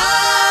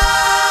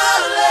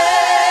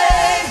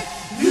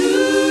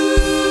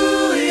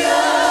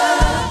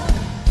 Hallelujah.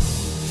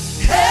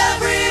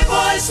 Every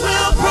voice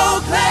will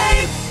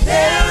proclaim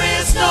there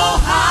is no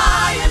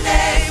higher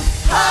name.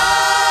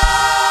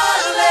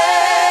 Hallelujah.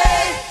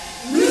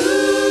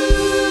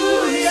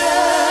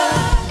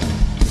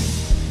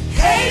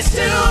 Age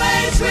to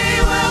age we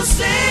will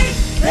sing.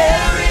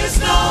 There is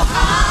no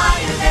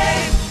higher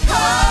name.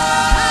 Hallelujah.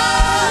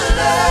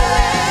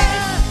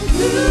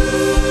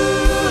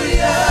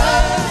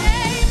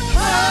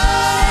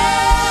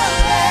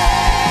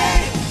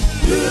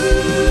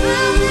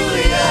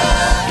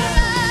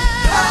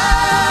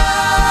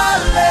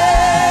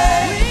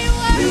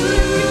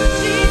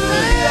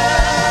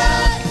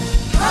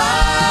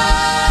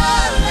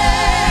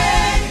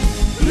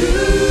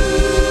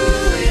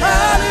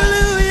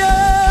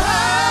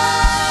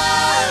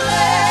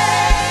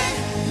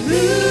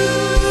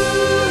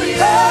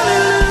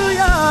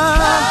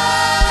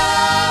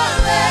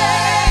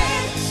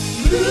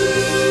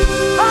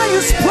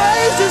 Highest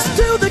praises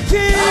to the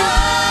King.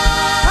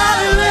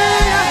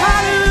 Hallelujah,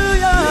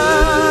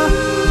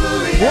 hallelujah.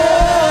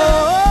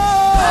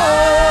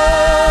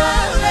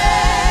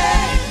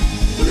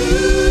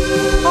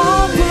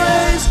 All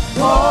praise,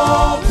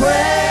 All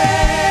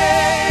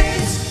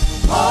praise,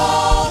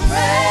 all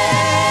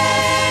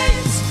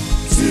praise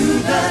to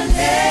the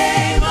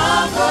name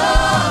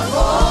above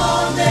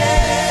all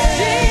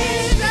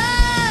names.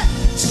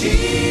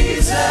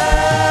 Jesus,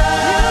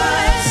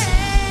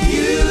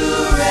 you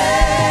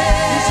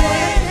reign.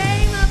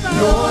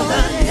 You're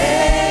the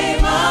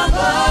name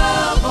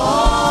above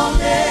all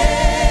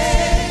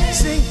names.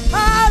 sing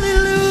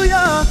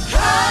hallelujah.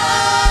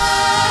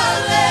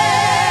 Hallelujah.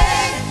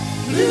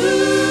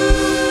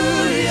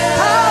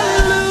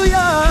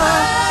 Hallelujah.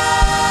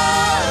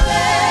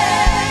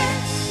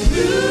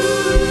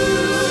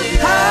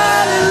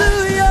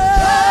 Hallelujah.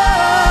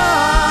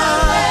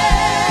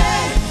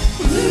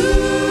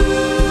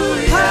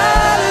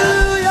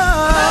 Hallelujah.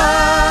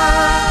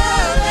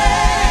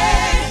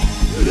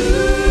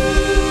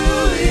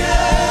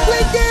 We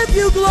give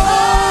you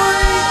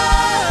glory.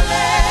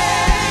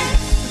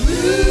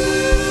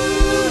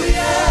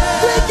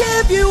 We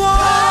give you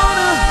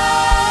honor.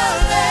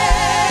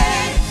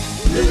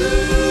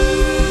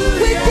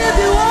 We give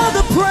you all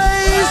the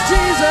praise,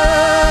 Jesus.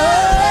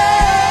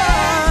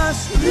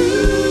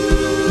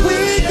 We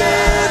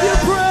give you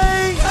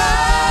praise.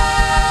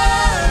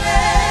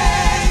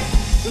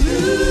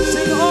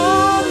 Sing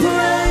all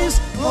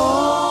praise.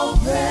 All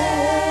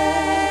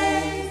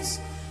praise,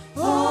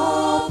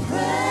 all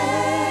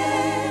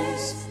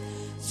praise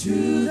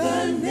to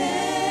the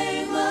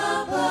name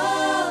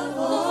above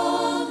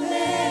all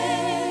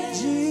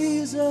names.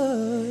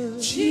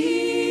 Jesus,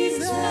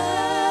 Jesus,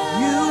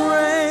 you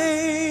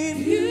reign.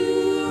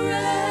 you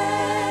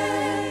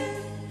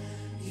reign.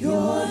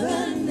 You're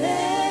the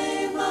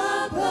name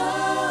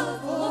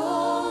above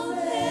all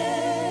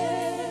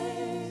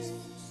names.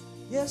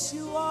 Yes,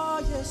 you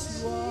are.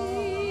 Yes, you are.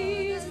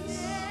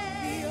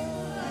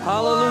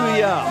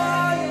 Hallelujah.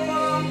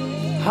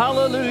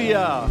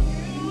 Hallelujah.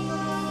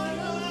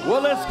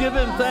 Well, let's give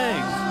him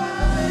thanks.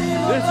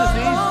 This is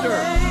Easter.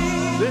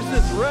 This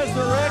is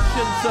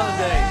Resurrection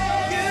Sunday.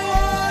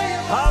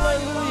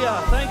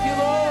 Hallelujah. Thank you,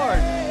 Lord.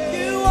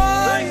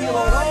 Thank you,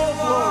 Lord. All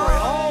glory,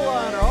 all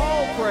honor,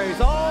 all praise,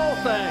 all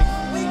thanks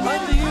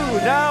unto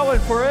you now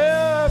and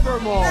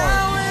forevermore.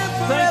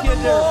 Thank you,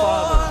 dear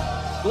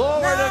Father.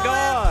 Glory to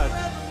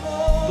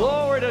God.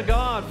 Glory to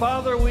God.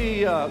 Father,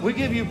 we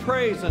give you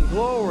praise and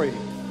glory,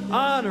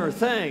 honor,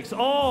 thanks,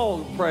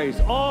 all praise,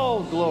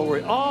 all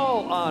glory,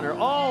 all honor,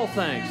 all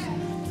thanks.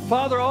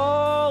 Father,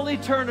 all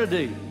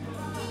eternity,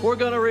 we're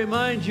going to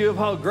remind you of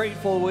how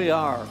grateful we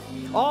are.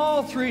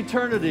 All through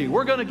eternity,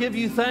 we're going to give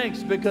you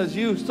thanks because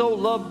you so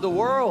loved the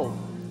world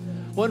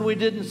when we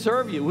didn't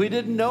serve you. We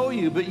didn't know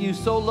you, but you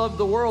so loved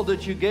the world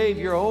that you gave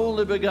your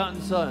only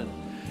begotten Son.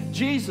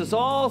 Jesus,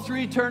 all through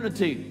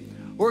eternity,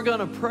 we're going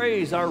to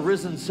praise our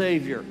risen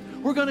Savior.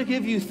 We're going to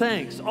give you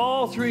thanks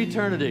all through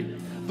eternity.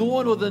 The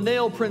one with the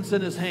nail prints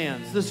in his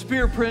hands, the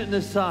spear print in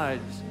his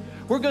sides.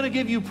 We're going to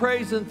give you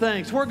praise and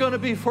thanks. We're going to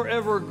be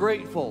forever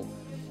grateful,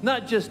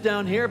 not just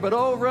down here, but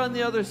over on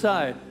the other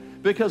side,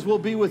 because we'll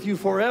be with you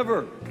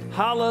forever.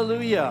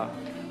 Hallelujah.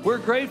 We're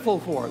grateful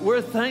for it.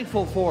 We're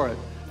thankful for it.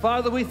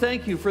 Father, we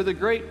thank you for the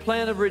great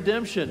plan of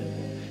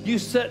redemption you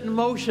set in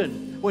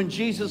motion when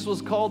Jesus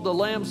was called the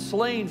Lamb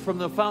slain from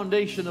the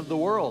foundation of the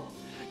world.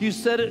 You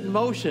set it in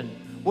motion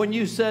when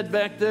you said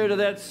back there to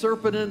that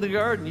serpent in the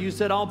garden, you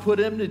said, I'll put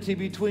enmity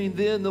between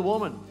thee and the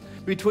woman,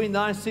 between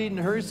thy seed and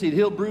her seed.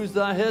 He'll bruise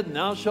thy head, and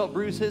thou shalt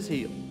bruise his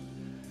heel.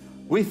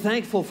 We're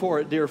thankful for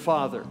it, dear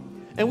Father,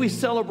 and we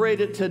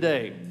celebrate it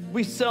today.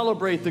 We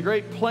celebrate the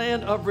great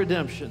plan of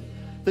redemption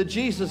that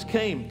Jesus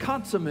came,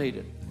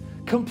 consummated,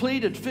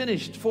 completed,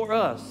 finished for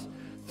us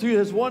through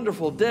his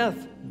wonderful death,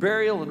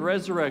 burial, and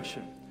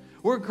resurrection.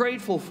 We're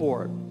grateful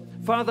for it.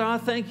 Father, I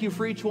thank you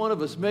for each one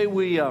of us. May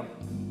we,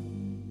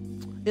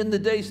 in the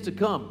days to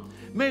come,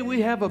 may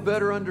we have a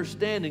better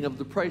understanding of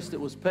the price that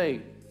was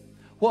paid,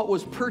 what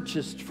was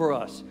purchased for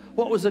us,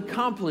 what was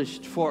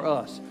accomplished for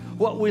us,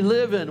 what we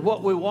live in,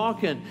 what we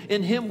walk in.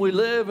 In him we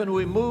live and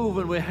we move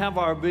and we have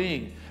our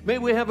being. May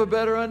we have a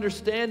better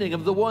understanding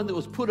of the one that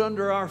was put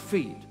under our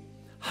feet.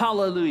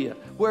 Hallelujah.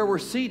 Where we're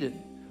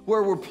seated,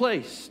 where we're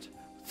placed.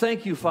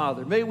 Thank you,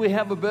 Father. May we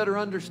have a better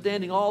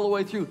understanding all the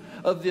way through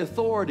of the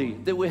authority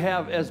that we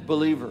have as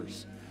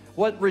believers.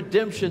 What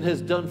redemption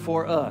has done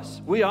for us.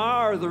 We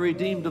are the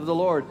redeemed of the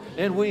Lord,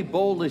 and we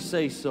boldly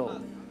say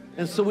so.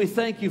 And so we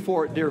thank you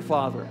for it, dear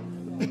Father.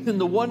 In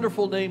the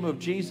wonderful name of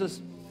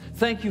Jesus,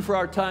 thank you for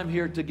our time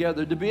here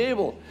together to be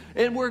able,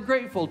 and we're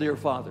grateful, dear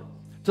Father,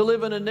 to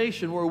live in a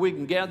nation where we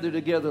can gather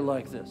together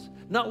like this.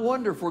 Not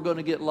wonder if we're going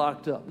to get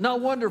locked up.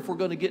 Not wonder if we're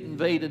going to get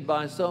invaded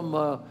by some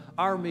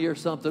army or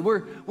something.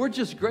 We're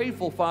just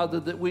grateful, Father,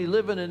 that we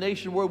live in a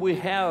nation where we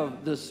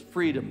have this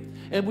freedom.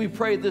 And we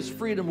pray this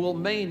freedom will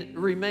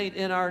remain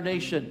in our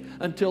nation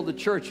until the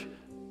church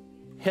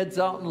heads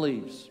out and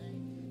leaves.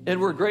 And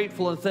we're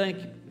grateful and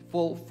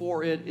thankful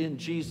for it in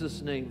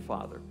Jesus' name,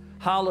 Father.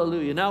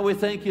 Hallelujah. Now we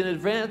thank you in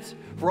advance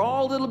for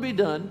all that'll be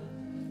done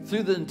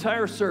through the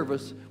entire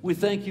service. We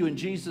thank you in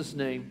Jesus'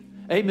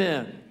 name.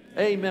 Amen.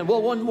 Amen.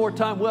 Well, one more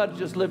time, we'll have to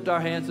just lift our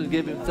hands and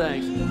give him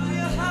thanks.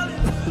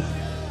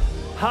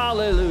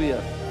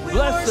 Hallelujah.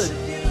 Blessed,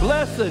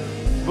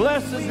 blessed,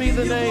 blessed be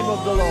the name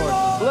of the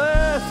Lord.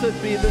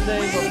 Blessed be the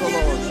name of the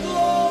Lord.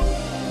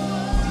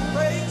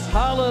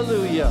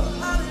 Hallelujah.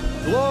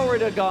 Glory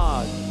to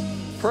God.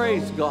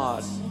 Praise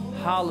God.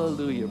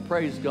 Hallelujah.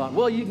 Praise God.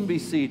 Well, you can be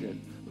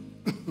seated.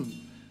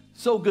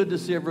 So good to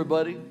see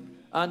everybody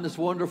on this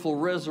wonderful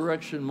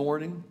resurrection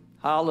morning.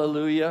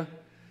 Hallelujah.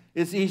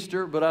 It's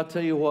Easter, but I'll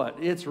tell you what,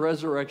 it's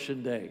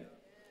Resurrection Day.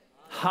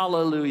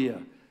 Hallelujah.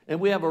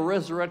 And we have a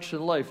resurrection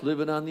life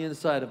living on the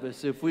inside of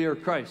us if we are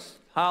Christ.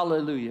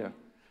 Hallelujah.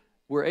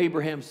 We're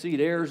Abraham's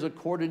seed, heirs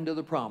according to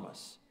the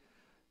promise.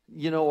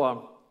 You know,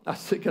 I was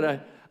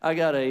thinking, I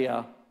got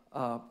a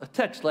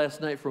text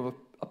last night from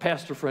a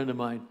pastor friend of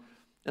mine.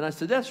 And I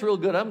said, that's real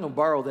good. I'm going to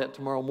borrow that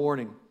tomorrow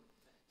morning. It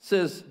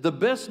says, the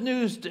best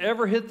news to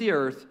ever hit the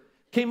earth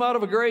came out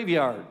of a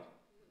graveyard.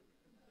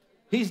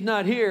 He's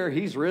not here,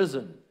 he's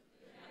risen.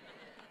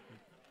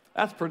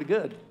 That's pretty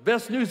good.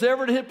 Best news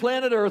ever to hit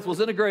planet Earth was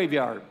in a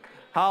graveyard.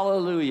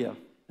 Hallelujah.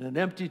 In an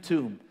empty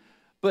tomb.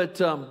 But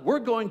we're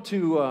going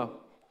to,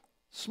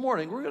 this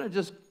morning, we're going to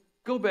just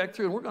go back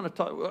through and we're going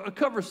to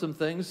cover some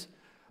things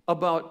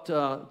about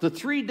the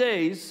 3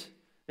 days.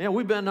 You know,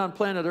 we've been on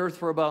planet Earth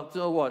for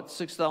about,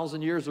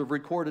 6,000 years of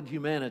recorded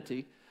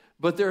humanity.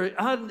 But there,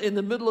 in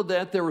the middle of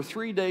that, there were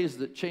 3 days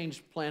that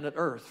changed planet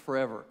Earth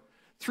forever.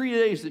 3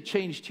 days that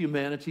changed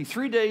humanity,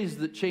 3 days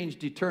that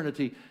changed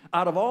eternity.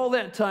 Out of all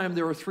that time,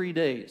 there were 3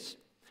 days.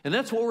 And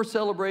that's what we're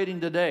celebrating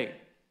today,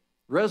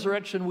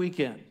 Resurrection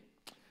Weekend.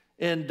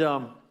 And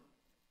we're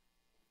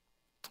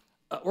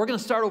going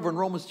to start over in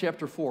Romans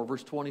chapter 4,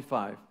 verse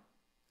 25.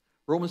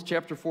 Romans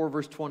chapter 4,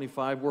 verse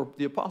 25, where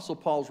the Apostle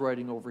Paul's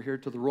writing over here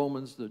to the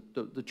Romans,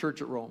 the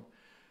church at Rome.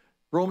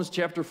 Romans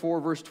chapter 4,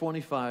 verse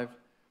 25.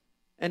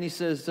 And he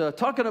says,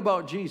 talking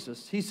about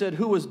Jesus, he said,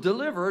 who was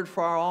delivered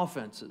for our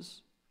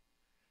offenses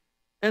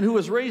and who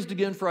was raised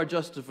again for our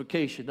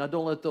justification. Now,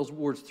 don't let those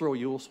words throw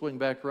you. We'll swing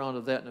back around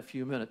to that in a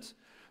few minutes.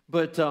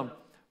 But it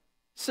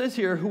says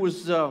here, who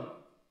was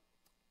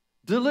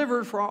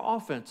delivered for our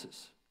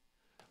offenses.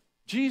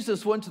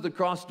 Jesus went to the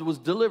cross and was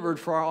delivered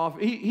for our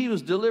he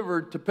was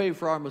delivered to pay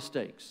for our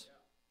mistakes.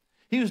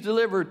 He was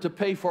delivered to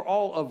pay for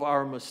all of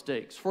our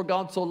mistakes. For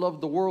God so loved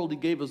the world, he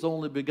gave his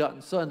only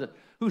begotten Son, that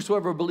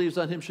whosoever believes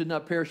on him should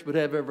not perish but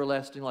have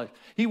everlasting life.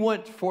 He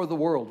went for the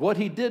world. What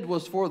he did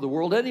was for the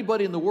world.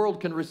 Anybody in the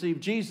world can receive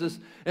Jesus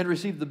and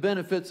receive the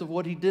benefits of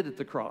what he did at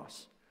the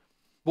cross.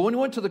 But when he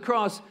went to the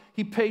cross,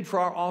 he paid for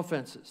our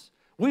offenses.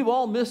 We've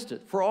all missed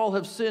it. For all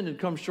have sinned and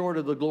come short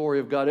of the glory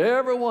of God.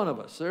 Every one of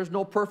us. There's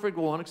no perfect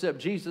one except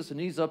Jesus, and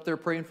he's up there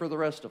praying for the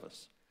rest of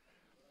us.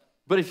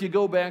 But if you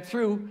go back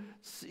through,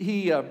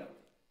 he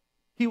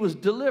was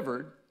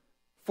delivered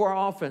for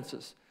our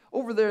offenses.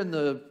 Over there in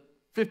the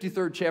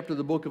 53rd chapter of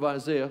the book of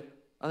Isaiah,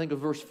 I think of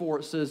verse 4,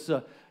 it says,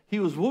 he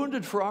was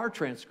wounded for our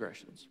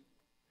transgressions.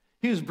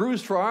 He was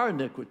bruised for our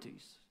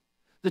iniquities.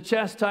 The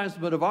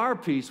chastisement of our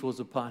peace was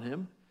upon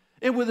him,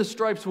 and with his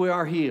stripes we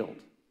are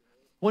healed.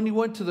 When he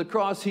went to the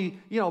cross,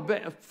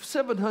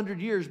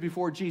 700 years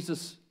before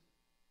Jesus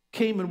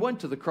came and went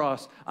to the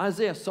cross,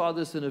 Isaiah saw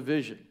this in a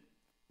vision,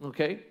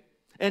 okay?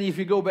 And if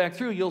you go back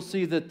through, you'll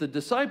see that the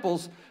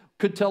disciples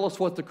could tell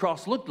us what the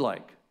cross looked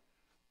like,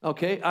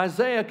 okay?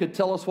 Isaiah could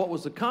tell us what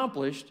was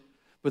accomplished,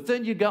 but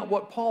then you got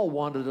what Paul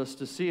wanted us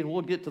to see, and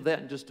we'll get to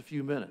that in just a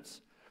few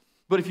minutes.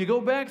 But if you go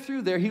back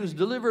through there, he was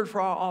delivered for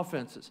our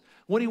offenses.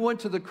 When he went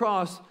to the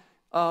cross,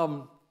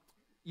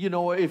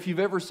 if you've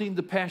ever seen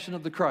The Passion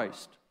of the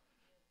Christ,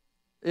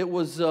 it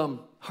was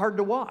hard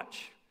to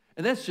watch.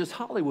 And that's just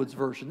Hollywood's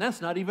version.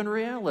 That's not even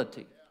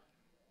reality.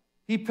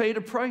 He paid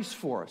a price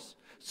for us.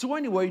 So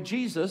anyway,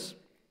 Jesus,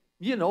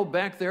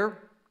 back there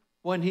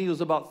when he was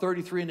about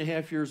 33 and a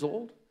half years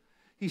old,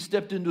 he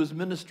stepped into his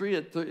ministry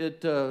at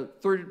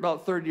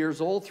about 30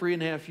 years old,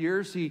 3.5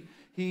 years.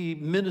 He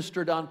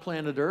ministered on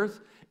planet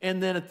Earth.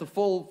 And then at the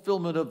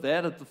fulfillment of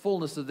that, at the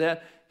fullness of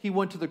that, he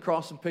went to the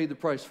cross and paid the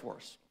price for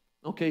us.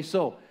 Okay,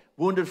 so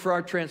wounded for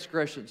our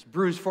transgressions,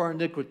 bruised for our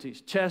iniquities,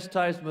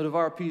 chastisement of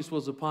our peace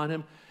was upon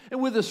him, and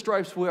with his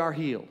stripes we are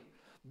healed.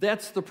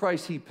 That's the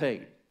price he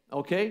paid,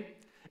 okay?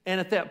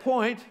 And at that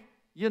point,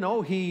 it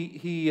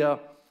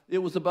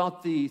was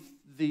about the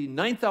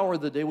 9th hour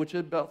of the day, which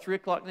is about 3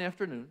 o'clock in the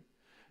afternoon.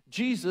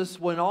 Jesus,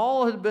 when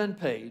all had been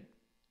paid,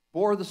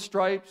 bore the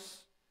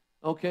stripes,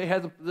 okay,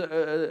 had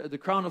the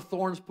crown of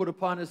thorns put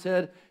upon his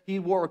head. He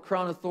wore a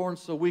crown of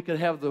thorns so we could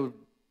have the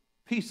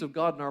peace of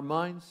God in our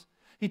minds.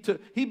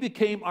 He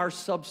became our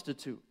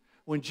substitute.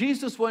 When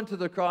Jesus went to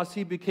the cross,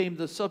 he became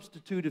the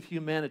substitute of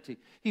humanity.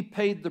 He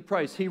paid the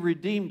price. He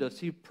redeemed us.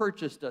 He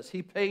purchased us.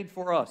 He paid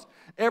for us.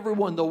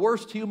 Everyone, the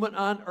worst human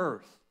on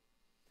earth.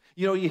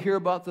 You hear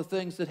about the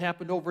things that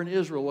happened over in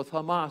Israel with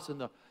Hamas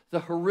and the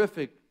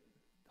horrific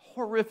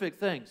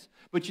things.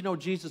 But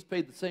Jesus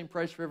paid the same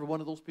price for every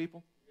one of those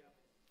people.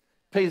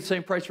 Paid the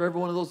same price for every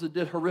one of those that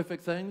did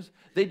horrific things.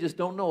 They just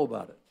don't know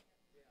about it.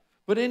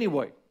 But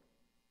anyway,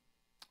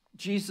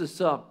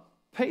 Jesus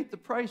paid the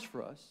price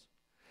for us.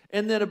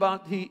 And then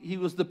he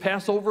was the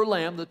Passover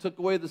lamb that took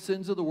away the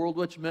sins of the world,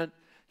 which meant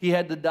he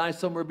had to die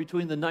somewhere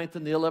between the 9th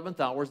and the 11th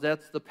hours.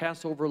 That's the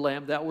Passover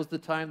lamb. That was the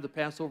time the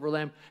Passover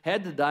lamb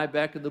had to die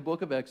back in the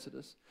book of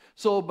Exodus.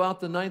 So about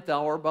the 9th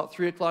hour, about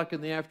 3 o'clock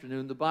in the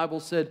afternoon, the Bible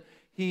said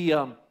he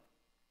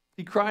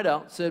cried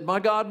out, said, my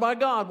God,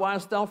 why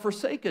hast thou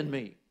forsaken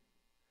me?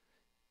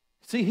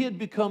 See, he had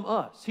become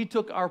us. He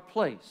took our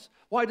place.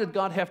 Why did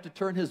God have to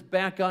turn his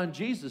back on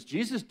Jesus?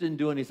 Jesus didn't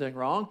do anything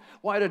wrong.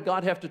 Why did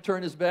God have to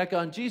turn his back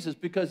on Jesus?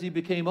 Because he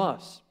became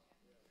us.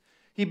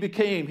 He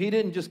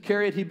didn't just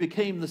carry it, he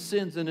became the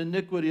sins and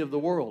iniquity of the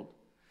world.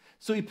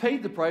 So he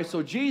paid the price.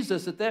 So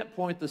Jesus, at that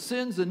point, the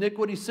sins,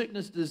 iniquity,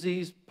 sickness,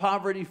 disease,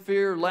 poverty,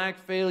 fear, lack,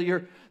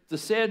 failure, the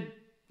sad,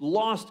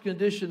 lost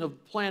condition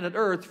of planet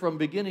Earth from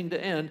beginning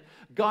to end,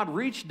 God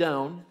reached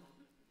down.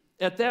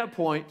 At that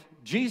point,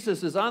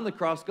 Jesus is on the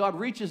cross. God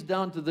reaches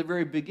down to the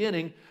very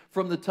beginning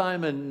from the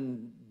time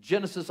in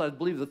Genesis, I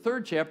believe the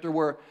 3rd chapter,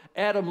 where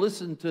Adam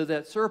listened to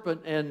that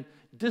serpent and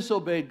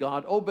disobeyed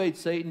God, obeyed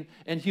Satan,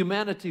 and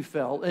humanity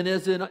fell. And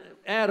as in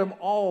Adam,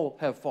 all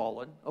have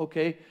fallen,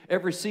 okay?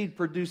 Every seed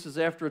produces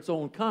after its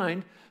own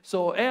kind.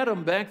 So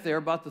Adam back there,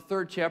 about the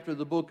 3rd chapter of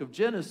the book of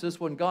Genesis,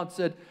 when God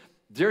said,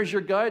 there's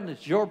your garden,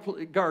 it's your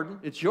garden,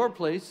 it's your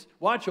place,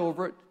 watch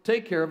over it,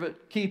 take care of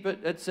it, keep it,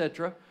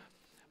 etc.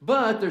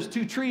 But there's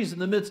 2 trees in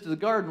the midst of the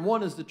garden.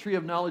 One is the tree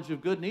of knowledge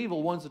of good and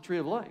evil. One's the tree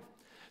of life.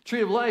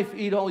 Tree of life,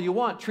 eat all you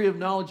want. Tree of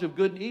knowledge of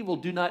good and evil,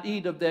 do not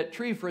eat of that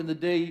tree, for in the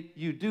day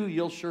you do,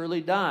 you'll surely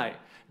die.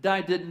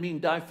 Die didn't mean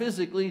die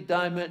physically.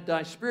 Die meant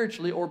die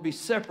spiritually or be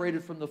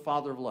separated from the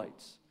Father of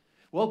lights.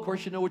 Well, of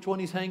course, you know which one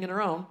he's hanging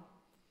around.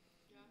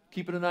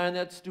 Keeping an eye on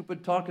that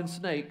stupid talking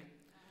snake.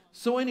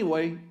 So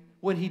anyway,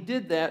 when he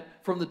did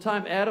that, from the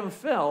time Adam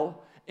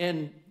fell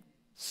and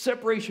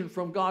separation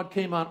from God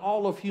came on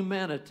all of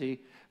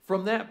humanity,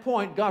 from that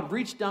point, God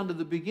reached down to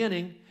the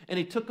beginning and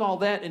he took all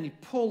that and he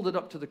pulled it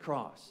up to the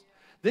cross.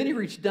 Then he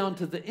reached down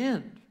to the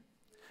end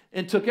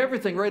and took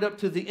everything right up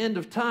to the end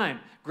of time,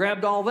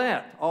 grabbed all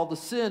that, all the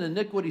sin,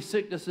 iniquity,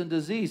 sickness, and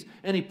disease,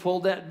 and he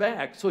pulled that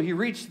back. So he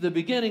reached the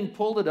beginning,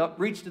 pulled it up,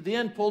 reached to the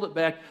end, pulled it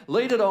back,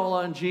 laid it all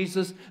on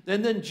Jesus,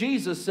 and then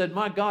Jesus said,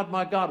 my God,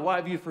 why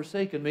have you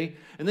forsaken me?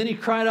 And then he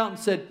cried out and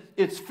said,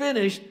 it's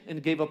finished,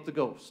 and gave up the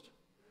ghost.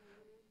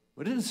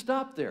 But it didn't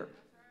stop there.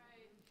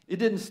 It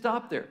didn't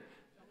stop there.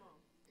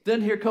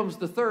 Then here comes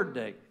the third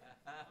day.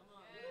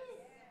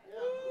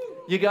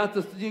 You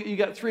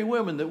got 3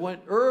 women that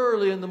went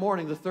early in the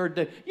morning the third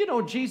day. You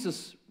know,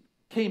 Jesus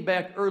came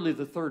back early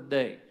the third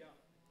day.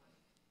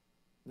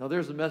 Now,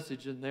 there's a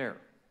message in there.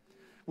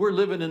 We're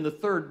living in the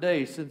third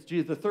day, since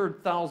the third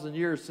 1,000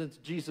 years since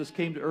Jesus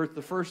came to earth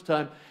the first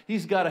time.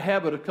 He's got a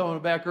habit of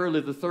coming back early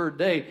the third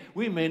day.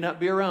 We may not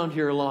be around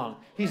here long.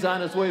 He's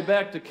on his way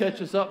back to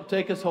catch us up and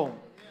take us home.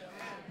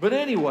 But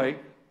anyway,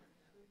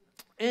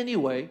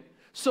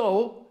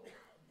 so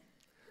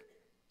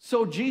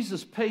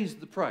Jesus pays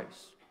the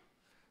price.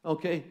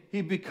 Okay,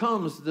 he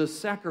becomes the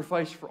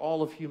sacrifice for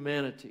all of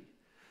humanity.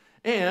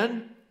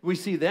 And we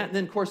see that. And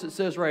then, of course, it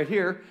says right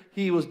here,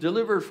 he was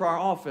delivered for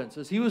our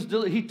offenses.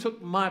 He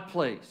took my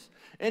place.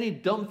 Any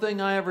dumb thing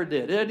I ever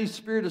did, any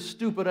spirit of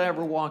stupid I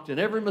ever walked in,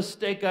 every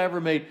mistake I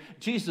ever made,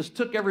 Jesus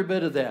took every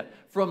bit of that,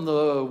 from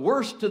the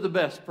worst to the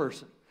best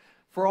person.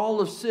 For all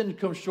of sin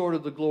comes short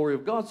of the glory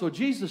of God. So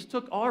Jesus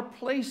took our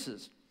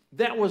places.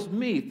 That was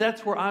me.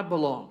 That's where I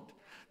belonged.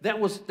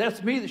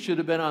 That's me that should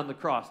have been on the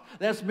cross.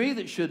 That's me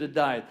that should have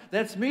died.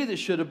 That's me that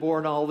should have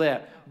borne all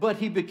that. But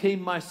he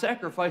became my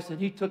sacrifice,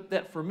 and he took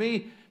that for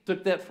me,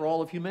 took that for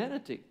all of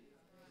humanity.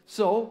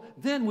 So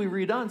then we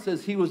read on, it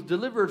says he was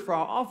delivered for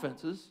our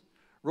offenses,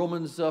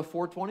 Romans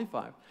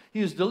 4:25.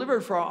 He was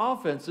delivered for our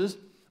offenses,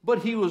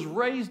 but he was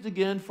raised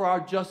again for our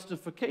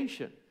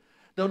justification.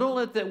 Now don't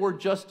let that word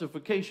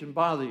justification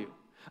bother you.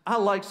 I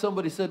like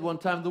somebody said one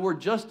time, the word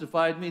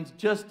justified means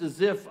just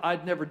as if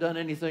I'd never done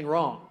anything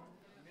wrong.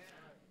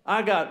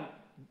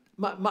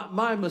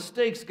 My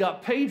mistakes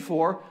got paid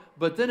for,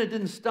 but then it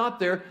didn't stop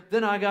there.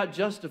 Then I got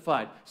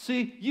justified.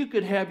 See, you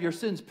could have your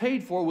sins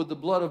paid for with the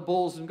blood of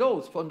bulls and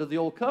goats under the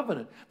old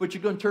covenant, but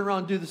you're going to turn around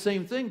and do the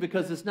same thing,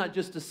 because it's not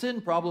just a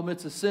sin problem,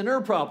 it's a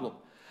sinner problem.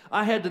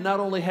 I had to not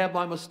only have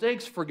my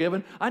mistakes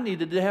forgiven, I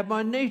needed to have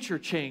my nature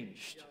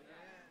changed.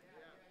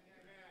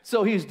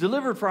 So he's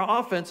delivered for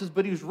our offenses,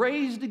 but he was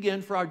raised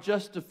again for our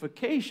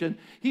justification.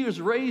 He was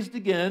raised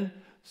again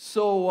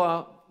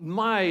so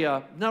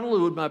not only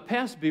would my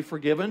past be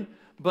forgiven,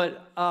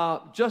 but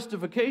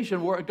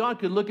justification, where God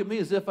could look at me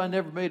as if I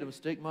never made a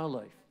mistake in my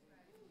life.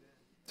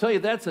 Tell you,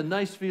 that's a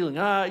nice feeling.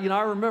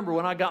 I remember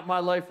when I got my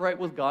life right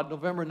with God,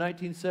 November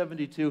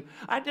 1972.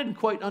 I didn't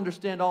quite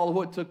understand all of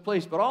what took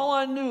place, but all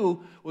I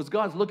knew was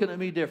God's looking at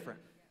me different.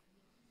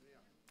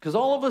 Because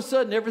all of a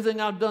sudden, everything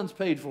I've done's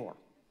paid for.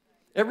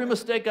 Every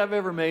mistake I've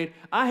ever made,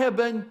 I have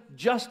been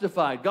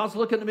justified. God's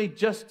looking at me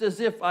just as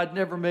if I'd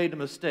never made a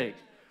mistake.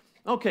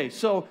 Okay,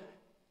 so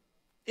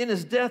in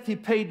his death, he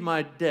paid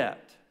my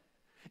debt.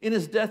 In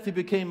his death, he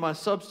became my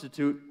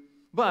substitute.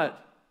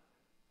 But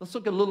let's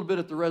look a little bit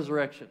at the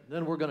resurrection.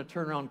 Then we're going to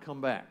turn around and come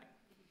back.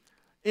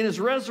 In his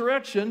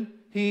resurrection,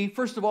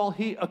 first of all,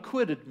 he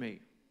acquitted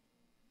me.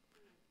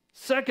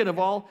 Second of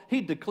all,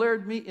 he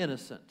declared me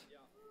innocent.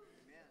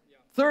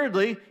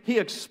 Thirdly, he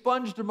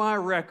expunged my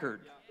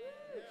record.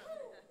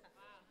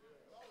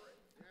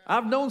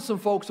 I've known some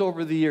folks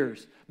over the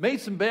years, made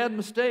some bad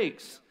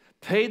mistakes,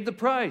 paid the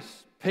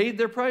price, paid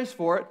their price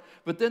for it,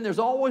 but then there's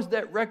always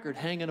that record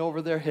hanging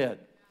over their head.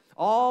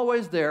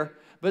 Always there.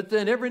 But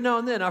then every now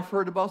and then, I've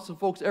heard about some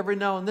folks, every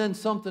now and then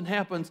something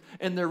happens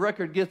and their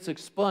record gets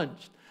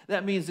expunged.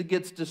 That means it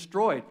gets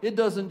destroyed. It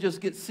doesn't just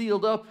get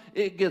sealed up,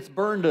 it gets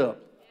burned up.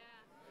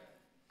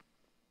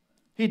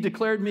 He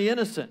declared me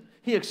innocent.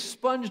 He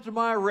expunged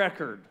my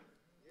record.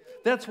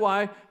 That's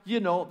why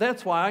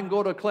I can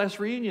go to a class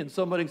reunion.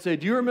 Somebody can say,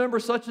 do you remember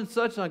such and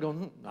such? And I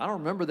go, I don't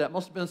remember that.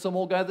 Must have been some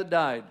old guy that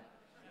died.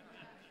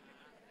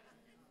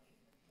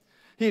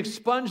 He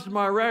expunged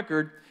my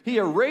record. He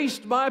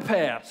erased my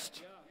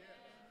past.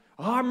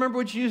 Oh, I remember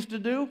what you used to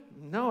do?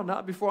 No,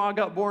 not before I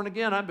got born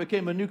again. I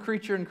became a new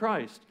creature in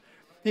Christ.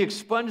 He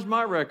expunged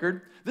my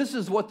record. This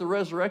is what the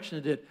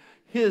resurrection did.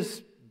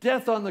 His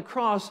death on the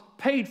cross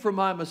paid for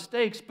my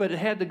mistakes, but it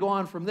had to go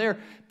on from there.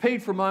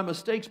 Paid for my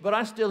mistakes, but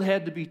I still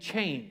had to be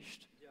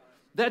changed.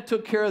 That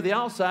took care of the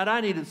outside.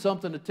 I needed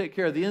something to take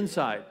care of the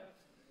inside.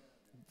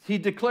 He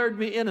declared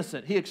me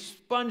innocent. He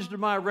expunged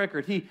my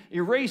record. He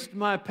erased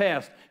my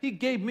past. He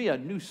gave me a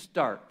new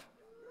start.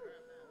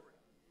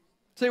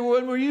 Say, well,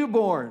 when were you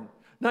born?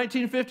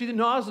 1950?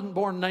 No, I wasn't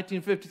born in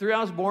 1953.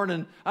 I was born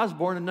in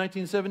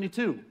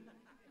 1972.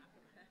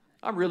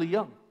 I'm really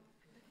young.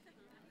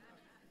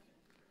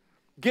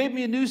 Gave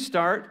me a new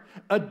start,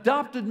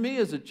 adopted me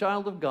as a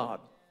child of God.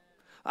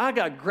 I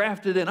got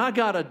grafted in. I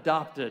got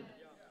adopted.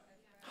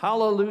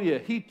 Hallelujah.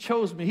 He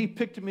chose me. He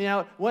picked me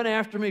out, went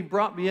after me,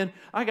 brought me in.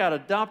 I got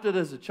adopted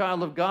as a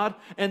child of God.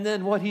 And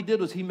then what he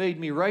did was he made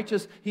me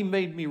righteous. He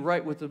made me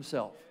right with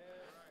himself.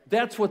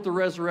 That's what the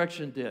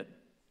resurrection did.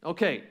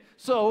 Okay,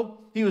 so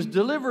he was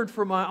delivered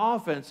for my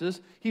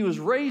offenses. He was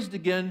raised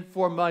again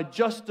for my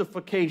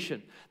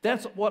justification.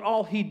 That's what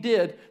all he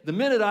did. The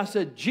minute I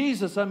said,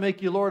 Jesus, I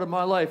make you Lord of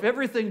my life,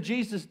 everything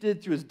Jesus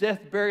did through his death,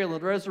 burial,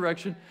 and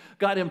resurrection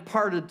got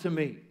imparted to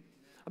me.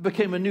 I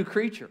became a new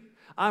creature.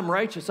 I'm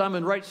righteous. I'm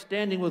in right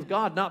standing with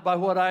God, not by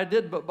what I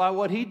did, but by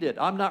what he did.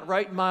 I'm not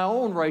right in my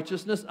own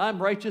righteousness.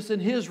 I'm righteous in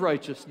his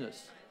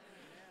righteousness.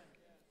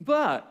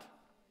 But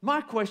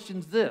my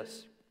question's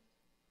this.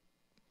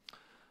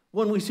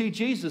 When we see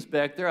Jesus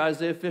back there,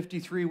 Isaiah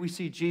 53, we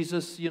see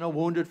Jesus,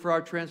 wounded for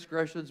our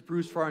transgressions,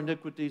 bruised for our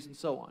iniquities, and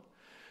so on.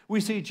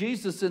 We see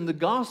Jesus in the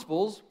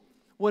Gospels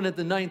when at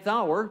the 9th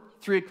hour,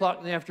 3 o'clock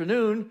in the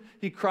afternoon,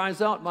 he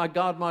cries out, my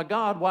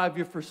God, why have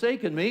you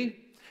forsaken me?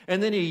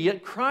 And then he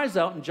yet cries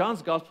out, in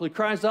John's Gospel, he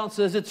cries out and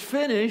says, it's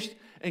finished,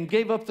 and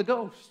gave up the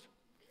ghost.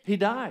 He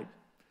died.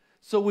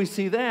 So we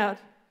see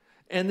that,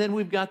 and then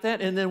we've got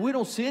that, and then we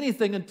don't see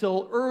anything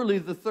until early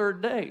the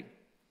third day.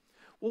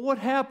 Well, what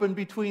happened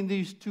between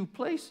these two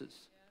places?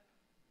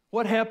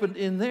 What happened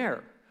in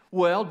there?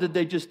 Well, did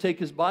they just take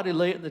his body,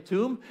 lay it in the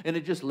tomb, and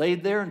it just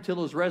laid there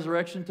until his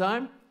resurrection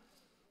time?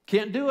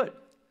 Can't do it.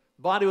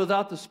 Body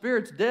without the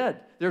spirit's dead.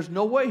 There's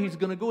no way he's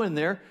going to go in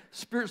there,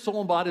 spirit, soul,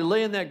 and body,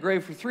 lay in that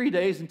grave for 3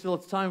 days until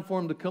it's time for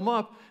him to come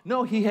up.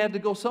 No, he had to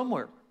go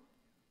somewhere.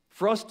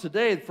 For us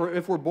today,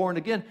 if we're born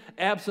again,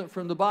 absent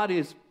from the body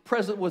is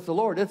present with the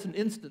Lord. It's an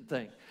instant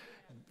thing.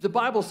 The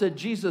Bible said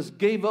Jesus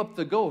gave up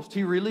the ghost.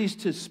 He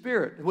released his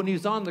spirit. When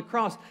he's on the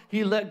cross,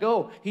 he let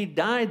go. He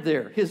died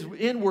there. His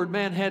inward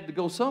man had to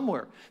go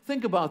somewhere.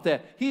 Think about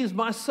that. He is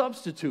my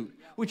substitute,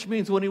 which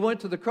means when he went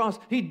to the cross,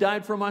 he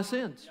died for my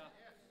sins.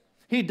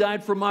 He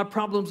died for my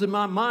problems in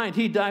my mind.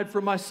 He died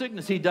for my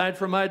sickness. He died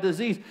for my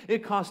disease.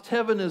 It cost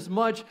heaven as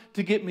much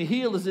to get me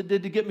healed as it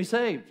did to get me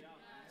saved.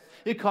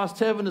 It cost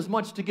heaven as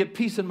much to get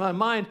peace in my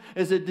mind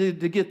as it did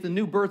to get the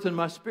new birth in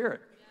my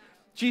spirit.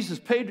 Jesus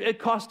paid, it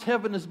cost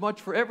heaven as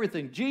much for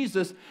everything.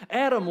 Jesus,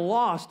 Adam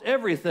lost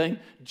everything.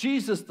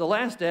 Jesus, the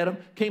last Adam,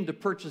 came to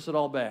purchase it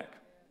all back.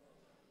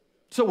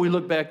 So we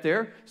look back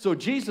there. So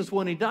Jesus,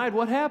 when he died,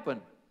 what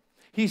happened?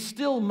 He's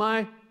still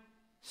my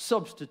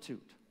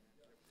substitute.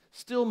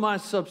 Still my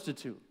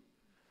substitute.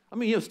 I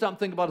mean, stop and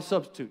think about a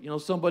substitute.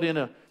 Somebody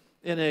in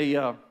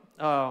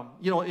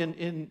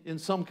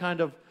some kind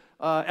of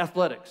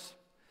athletics.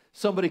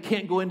 Somebody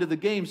can't go into the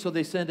game, so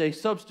they send a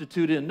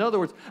substitute in. In other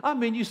words,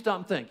 you stop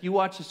and think. You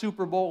watch the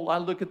Super Bowl, I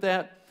look at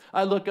that.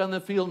 I look on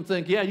the field and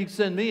think, yeah, you can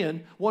send me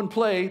in. One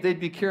play, they'd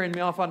be carrying me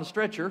off on a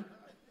stretcher.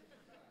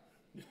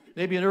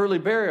 Maybe an early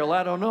burial,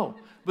 I don't know.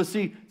 But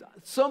see,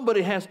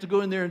 somebody has to go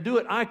in there and do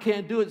it. I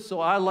can't do it,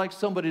 so I like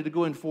somebody to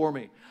go in for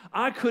me.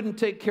 I couldn't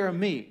take care of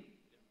me.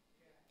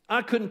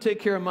 I couldn't take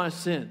care of my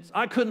sins.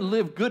 I couldn't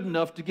live good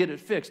enough to get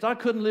it fixed. I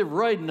couldn't live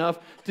right enough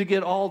to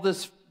get all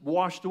this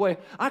washed away.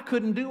 I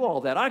couldn't do all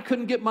that. I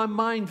couldn't get my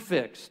mind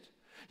fixed.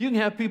 You can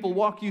have people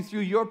walk you through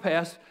your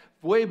past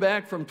way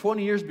back from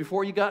 20 years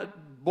before you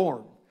got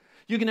born.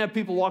 You can have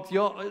people walk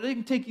through, they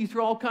can take you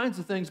through all kinds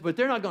of things, but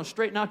they're not going to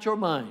straighten out your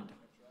mind.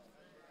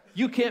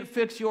 You can't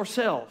fix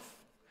yourself.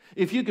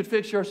 If you could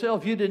fix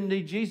yourself, you didn't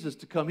need Jesus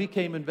to come. He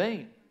came in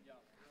vain.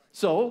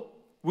 So,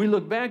 we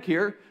look back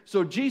here.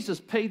 So, Jesus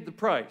paid the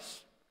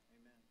price.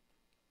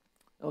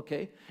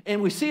 Okay?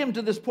 And we see him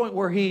to this point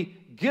where he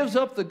gives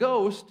up the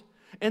ghost.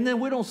 And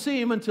then we don't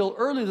see him until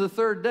early the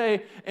third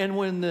day. And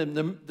when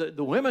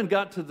the women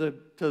got to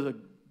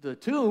the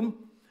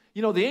tomb,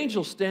 the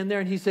angels stand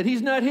there and he said,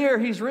 he's not here,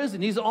 he's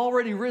risen. He's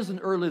already risen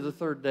early the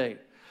third day.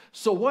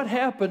 So what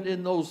happened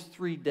in those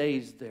 3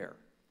 days there?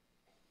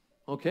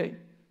 Okay?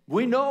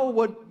 We know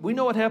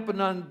what happened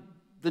on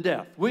the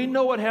death. We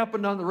know what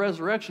happened on the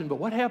resurrection, but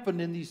what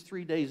happened in these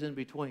 3 days in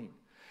between?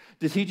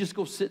 Did he just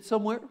go sit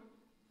somewhere?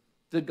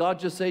 Did God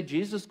just say,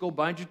 Jesus, go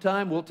bide your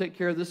time, we'll take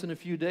care of this in a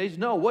few days?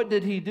 No, what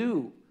did he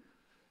do?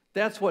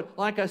 That's what,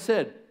 like I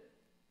said,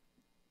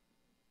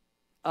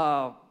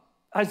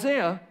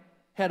 Isaiah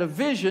had a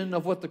vision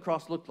of what the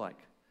cross looked like.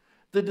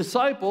 The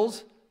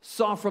disciples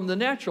saw from the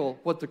natural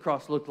what the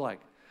cross looked like.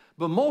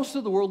 But most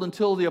of the world,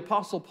 until the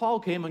Apostle Paul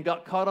came and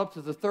got caught up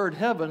to the third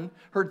heaven,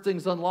 heard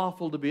things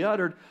unlawful to be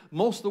uttered,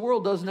 most of the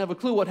world doesn't have a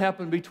clue what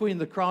happened between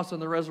the cross and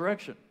the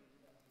resurrection.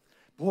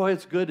 Boy,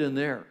 it's good in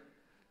there.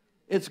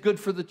 It's good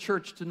for the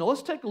church to know.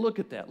 Let's take a look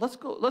at that. Let's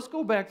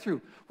go back through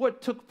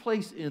what took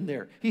place in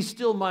there. He's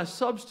still my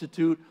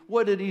substitute.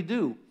 What did he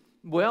do?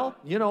 Well,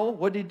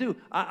 what did he do?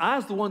 I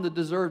was the one that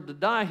deserved to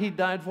die. He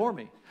died for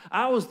me.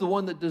 I was the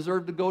one that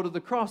deserved to go to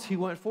the cross. He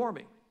went for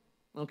me.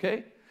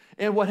 Okay?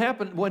 And what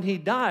happened when he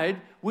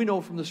died, we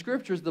know from the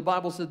scriptures, the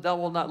Bible said, thou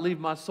wilt not leave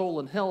my soul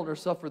in hell, nor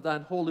suffer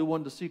thine Holy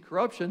One to see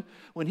corruption.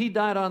 When he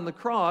died on the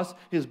cross,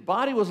 his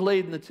body was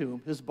laid in the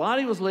tomb. His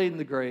body was laid in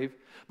the grave.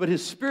 But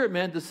his spirit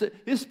man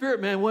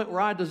went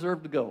where I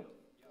deserved to go.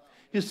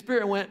 His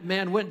spirit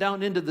man went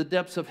down into the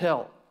depths of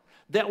hell.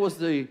 That was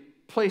the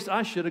place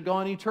I should have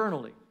gone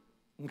eternally.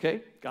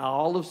 Okay?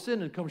 All of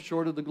sin and come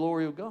short of the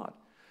glory of God.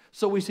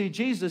 So we see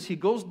Jesus, he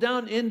goes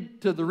down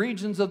into the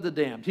regions of the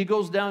damned. He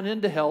goes down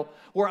into hell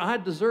where I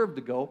deserved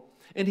to go.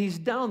 And he's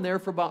down there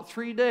for about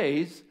 3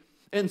 days.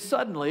 And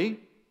suddenly,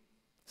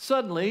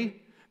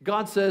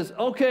 God says,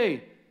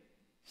 okay,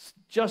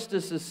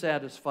 justice is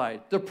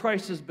satisfied. The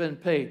price has been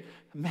paid.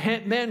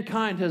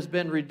 Mankind has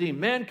been redeemed.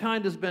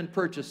 Mankind has been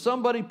purchased.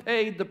 Somebody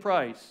paid the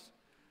price.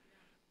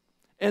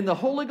 And the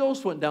Holy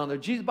Ghost went down there.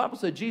 The Bible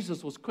said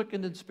Jesus was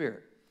quickened in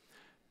spirit.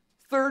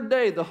 Third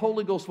day, the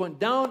Holy Ghost went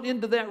down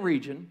into that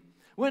region,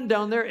 went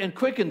down there and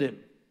quickened him.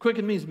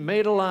 Quickened means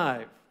made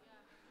alive.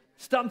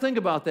 Stop and think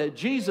about that.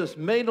 Jesus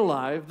made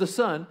alive the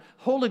Son.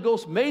 Holy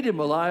Ghost made him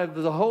alive,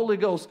 the Holy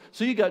Ghost.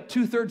 So you got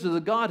 2/3 of the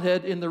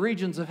Godhead in the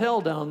regions of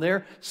hell down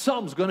there.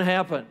 Something's going to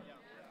happen.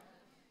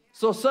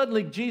 So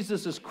suddenly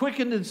Jesus is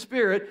quickened in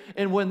spirit.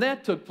 And when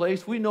that took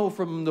place, we know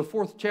from the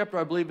 4th chapter,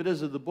 I believe it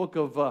is, of the book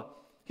of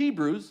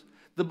Hebrews,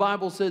 the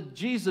Bible said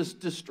Jesus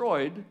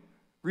destroyed,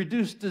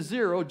 reduced to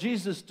zero.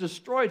 Jesus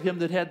destroyed him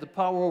that had the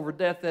power over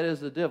death, that is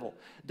the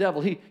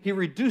devil. He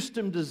reduced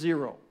him to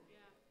zero.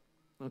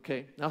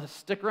 Okay, now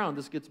stick around,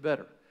 this gets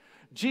better.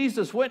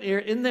 Jesus went here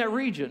in that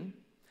region.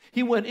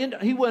 He went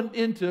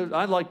into,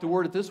 I like to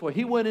word it this way,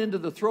 he went into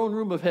the throne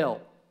room of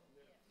hell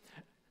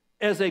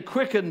as a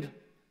quickened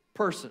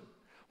person,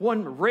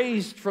 one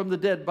raised from the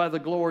dead by the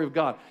glory of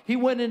God. He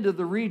went into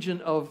the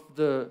region of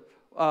the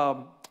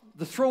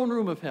throne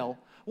room of hell,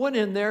 went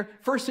in there.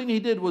 First thing he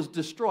did was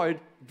destroyed,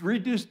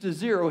 reduced to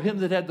zero, him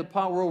that had the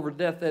power over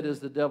death, that is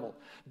the devil.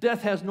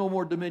 Death has no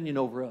more dominion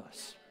over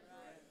us.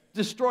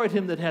 Destroyed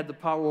him that had the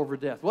power over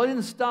death. Well, he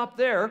didn't stop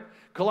there.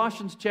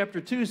 Colossians chapter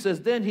 2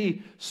 says, then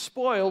he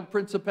spoiled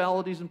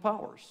principalities and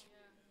powers.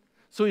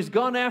 So he's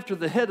gone after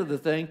the head of the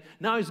thing.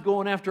 Now he's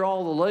going after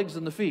all the legs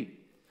and the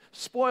feet.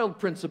 Spoiled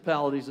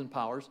principalities and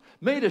powers.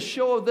 Made a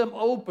show of them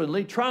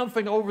openly,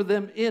 triumphing over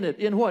them in it.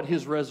 In what?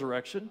 His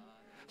resurrection.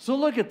 So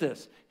look at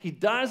this. He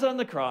dies on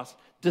the cross,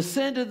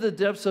 descended to the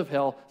depths of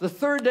hell. The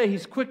third day,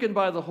 he's quickened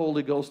by the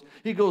Holy Ghost.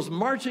 He goes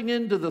marching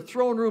into the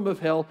throne room of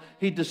hell.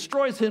 He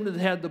destroys him that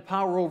had the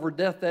power over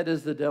death, that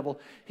is the devil.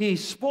 He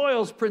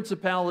spoils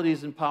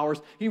principalities and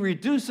powers. He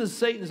reduces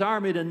Satan's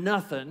army to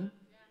nothing.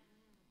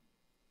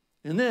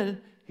 And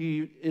then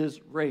he is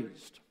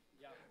raised.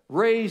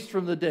 Raised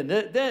from the dead.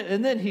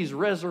 And then he's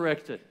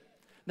resurrected.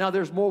 Now,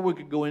 there's more we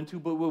could go into,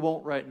 but we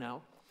won't right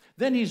now.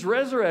 Then he's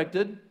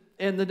resurrected.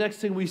 And the next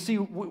thing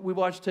we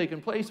watch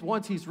taking place,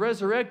 once he's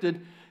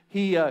resurrected,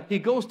 he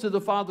goes to the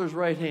Father's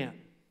right hand.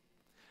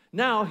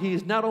 Now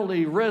he's not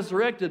only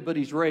resurrected, but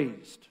he's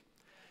raised.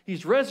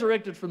 He's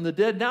resurrected from the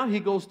dead. Now he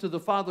goes to the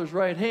Father's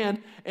right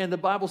hand, and the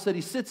Bible said he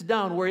sits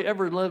down where he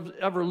ever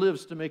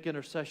lives to make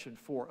intercession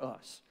for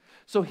us.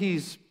 So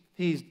he's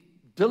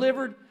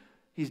delivered,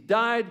 he's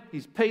died,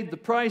 he's paid the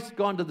price,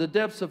 gone to the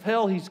depths of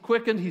hell, he's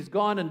quickened, he's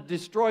gone and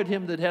destroyed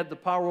him that had the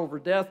power over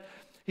death.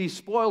 He's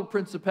spoiled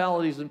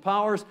principalities and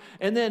powers,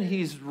 and then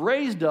he's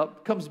raised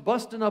up, comes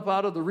busting up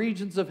out of the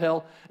regions of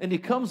hell, and he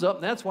comes up,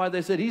 and that's why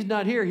they said he's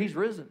not here, he's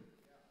risen.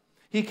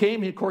 He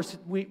came, of course,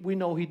 we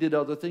know he did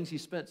other things. He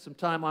spent some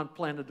time on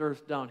planet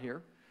Earth down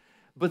here.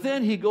 But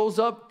then he goes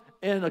up,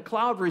 and a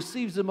cloud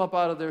receives him up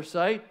out of their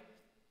sight,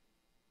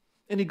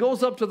 and he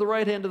goes up to the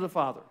right hand of the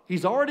Father.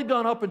 He's already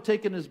gone up and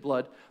taken his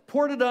blood,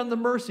 poured it on the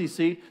mercy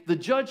seat. The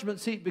judgment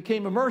seat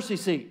became a mercy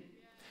seat.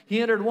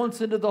 He entered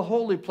once into the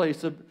holy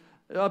place of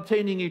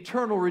obtaining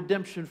eternal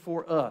redemption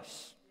for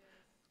us.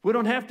 We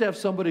don't have to have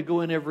somebody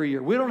go in every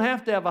year. We don't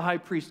have to have a high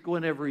priest go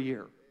in every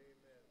year.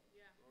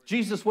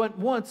 Jesus went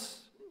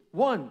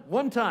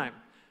one time,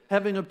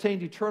 having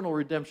obtained eternal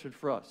redemption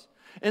for us.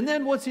 And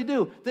then what's he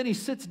do? Then he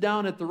sits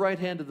down at the right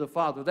hand of the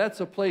Father. That's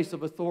a place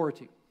of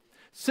authority.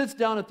 Sits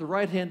down at the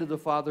right hand of the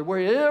Father, where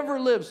he ever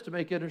lives to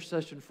make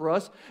intercession for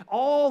us.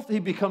 He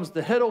becomes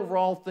the head over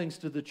all things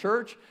to the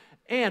church,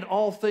 and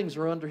all things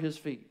are under his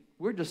feet.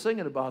 We're just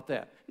singing about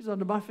that. He's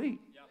under my feet.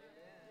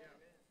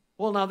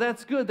 Well, now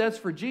that's good. That's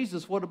for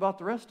Jesus. What about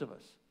the rest of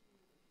us?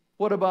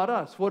 What about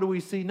us? What do we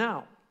see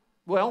now?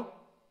 Well,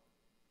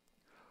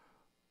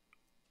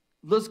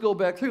 let's go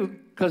back through,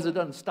 because it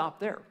doesn't stop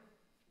there.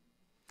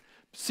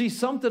 See,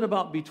 something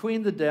about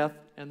between the death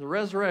and the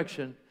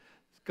resurrection,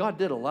 God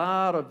did a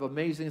lot of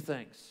amazing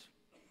things.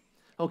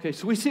 Okay,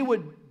 so we see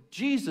what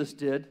Jesus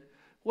did.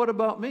 What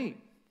about me?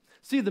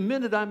 See, the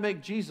minute I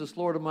make Jesus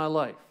Lord of my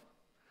life,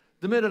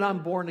 the minute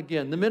I'm born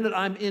again, the minute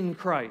I'm in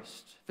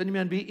Christ, if any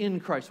man be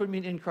in Christ, what do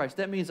you mean in Christ?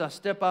 That means I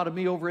step out of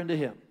me over into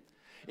him.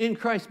 In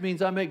Christ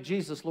means I make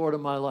Jesus Lord of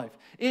my life.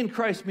 In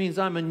Christ means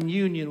I'm in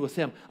union with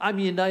him. I'm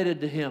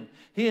united to him.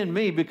 He and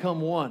me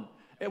become one.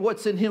 And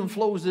what's in him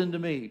flows into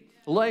me.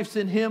 Life's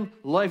in him,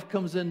 life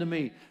comes into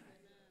me.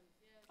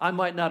 I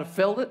might not have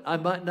felt it, I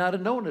might not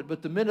have known it,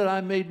 but the minute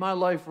I made my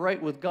life right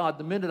with God,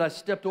 the minute I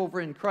stepped over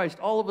in Christ,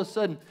 all of a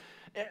sudden,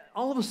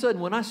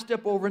 when I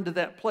step over into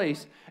that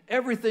place,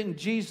 everything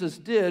Jesus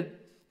did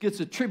gets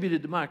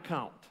attributed to my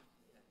account.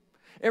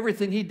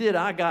 Everything he did,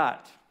 I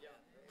got.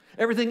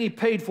 Everything he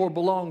paid for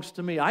belongs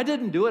to me. I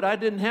didn't do it. I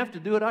didn't have to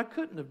do it. I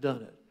couldn't have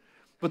done it.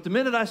 But the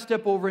minute I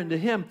step over into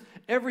him,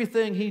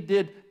 everything he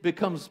did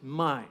becomes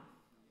mine.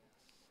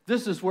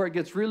 This is where it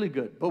gets really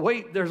good. But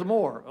wait, there's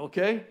more,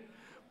 okay?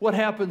 What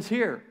happens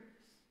here?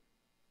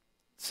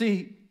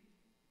 See,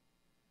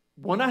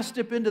 when I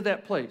step into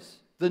that place,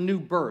 the new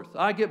birth.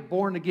 I get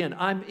born again.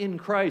 I'm in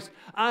Christ.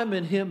 I'm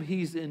in him.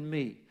 He's in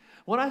me.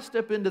 When I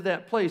step into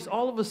that place,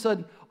 all of a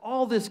sudden,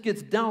 all this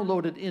gets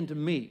downloaded into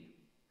me.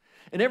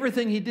 And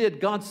everything he did,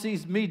 God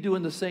sees me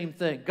doing the same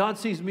thing. God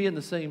sees me in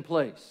the same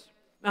place.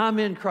 I'm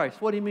in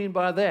Christ. What do you mean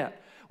by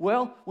that?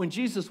 Well, when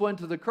Jesus went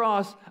to the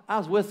cross, I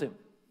was with him.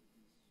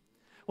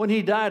 When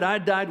he died, I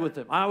died with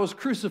him. I was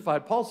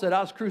crucified. Paul said,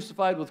 I was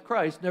crucified with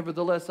Christ.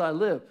 Nevertheless, I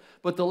live.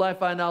 But the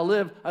life I now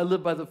live, I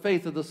live by the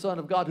faith of the Son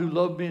of God who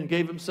loved me and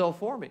gave himself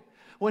for me.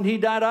 When he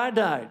died, I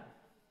died.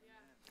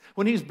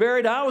 When he's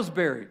buried, I was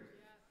buried.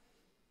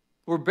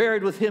 We're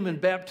buried with him in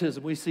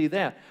baptism. We see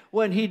that.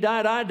 When he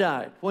died, I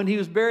died. When he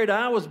was buried,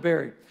 I was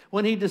buried.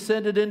 When he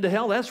descended into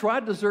hell, that's where I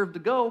deserved to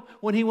go.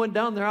 When he went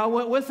down there, I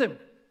went with him.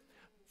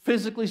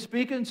 Physically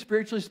speaking,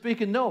 spiritually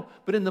speaking, no.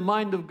 But in the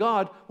mind of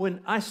God, when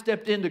I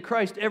stepped into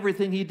Christ,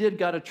 everything he did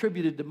got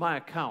attributed to my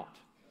account.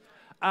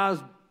 I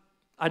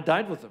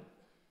died with him.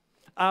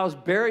 I was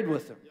buried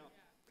with him.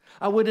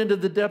 I went into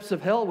the depths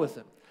of hell with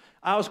him.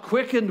 I was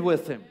quickened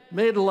with him,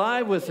 made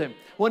alive with him.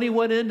 When he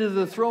went into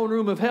the throne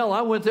room of hell,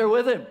 I went there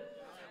with him.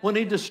 When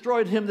he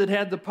destroyed him that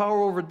had the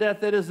power over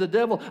death, that is the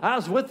devil, I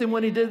was with him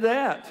when he did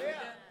that.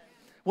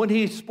 When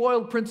he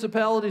spoiled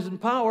principalities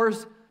and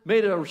powers,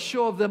 made a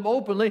show of them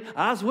openly,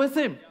 I was with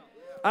him.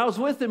 I was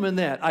with him in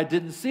that. I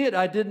didn't see it.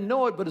 I didn't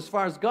know it. But as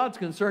far as God's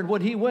concerned,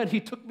 when he went, he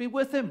took me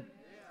with him.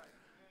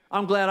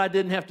 I'm glad I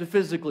didn't have to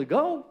physically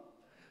go.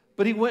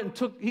 But he went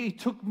and he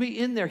took me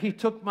in there. He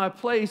took my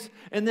place.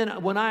 And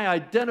then when I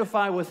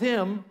identify with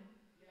him,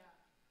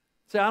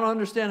 say, I don't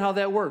understand how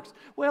that works.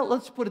 Well,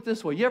 let's put it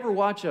this way. You ever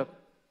watch a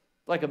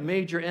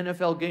major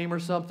NFL game or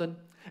something,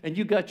 and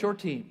you got your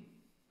team,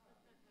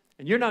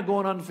 and you're not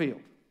going on the field,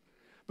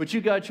 but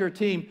you got your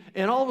team,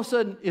 and all of a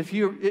sudden, if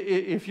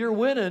you're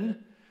winning,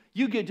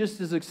 you get just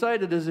as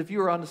excited as if you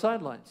were on the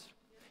sidelines.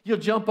 You'll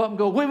jump up and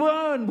go, we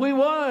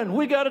won,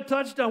 we got a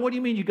touchdown. What do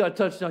you mean you got a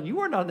touchdown? You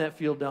weren't on that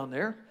field down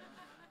there.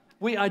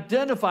 We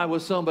identify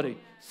with somebody.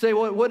 Say,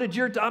 what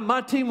did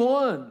my team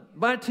won.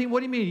 My team, what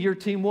do you mean your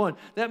team won?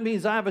 That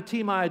means I have a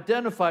team I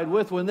identified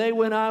with. When they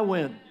win, I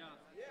win.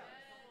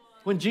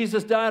 When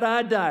Jesus died,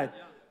 I died.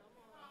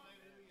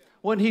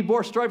 When he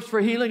bore stripes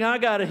for healing, I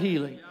got a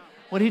healing.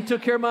 When he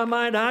took care of my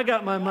mind, I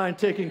got my mind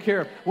taken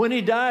care of. When he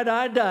died,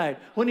 I died.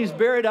 When he's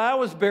buried, I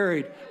was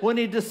buried. When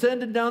he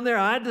descended down there,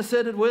 I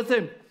descended with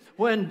him.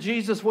 When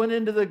Jesus went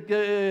into the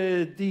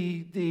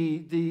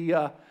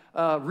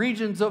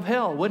regions of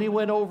hell, when he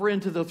went over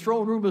into the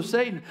throne room of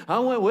Satan, I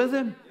went with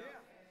him.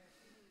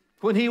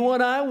 When he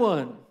won, I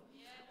won.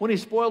 When he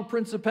spoiled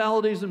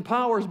principalities and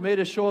powers, made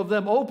a show of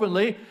them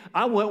openly,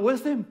 I went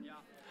with him.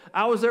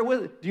 I was there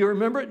with it. Do you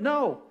remember it?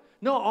 No.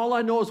 No, all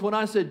I know is when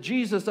I said,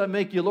 Jesus, I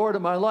make you Lord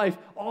of my life,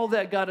 all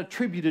that got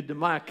attributed to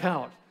my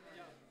account.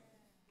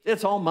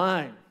 It's all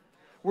mine.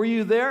 Were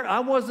you there? I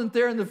wasn't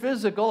there in the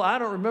physical. I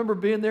don't remember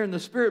being there in the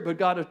spirit, but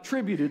God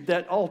attributed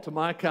that all to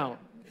my account.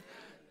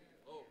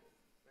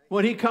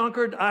 When he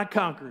conquered, I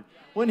conquered.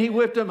 When he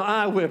whipped him,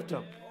 I whipped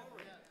him.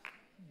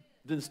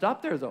 Didn't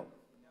stop there, though.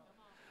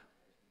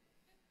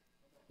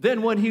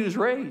 Then when he was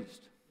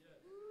raised,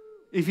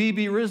 if he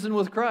be risen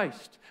with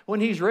Christ, when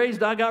he's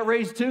raised, I got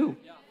raised too.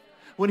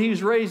 When he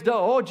was raised up,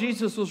 oh,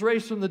 Jesus was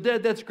raised from the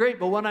dead, that's great,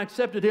 but when I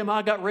accepted him,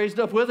 I got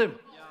raised up with him.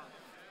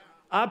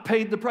 I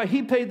paid the price.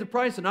 He paid the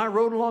price, and I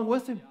rode along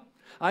with him.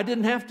 I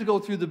didn't have to go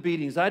through the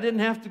beatings. I didn't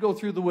have to go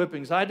through the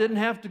whippings. I didn't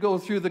have to go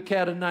through the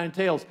cat and nine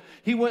tails.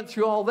 He went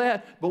through all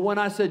that, but when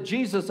I said,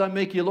 Jesus, I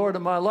make you Lord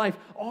of my life,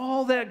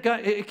 all that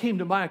it came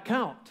to my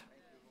account.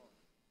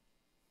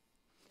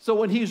 So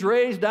when he's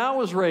raised, I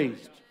was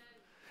raised.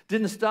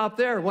 Didn't stop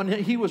there. When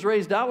he was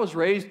raised, I was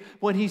raised.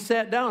 When he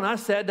sat down, I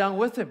sat down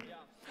with him.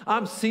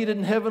 I'm seated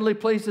in heavenly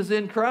places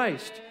in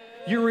Christ.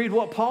 You read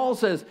what Paul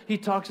says. He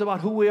talks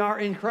about who we are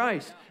in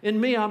Christ. In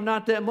me, I'm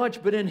not that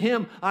much, but in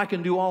him, I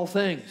can do all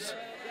things.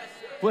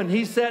 When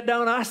he sat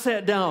down, I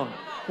sat down.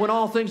 When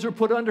all things are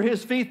put under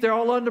his feet, they're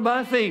all under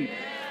my feet.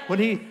 When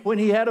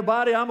he had a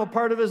body, I'm a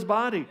part of his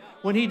body.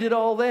 When he did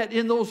all that,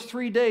 in those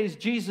 3 days,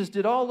 Jesus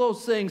did all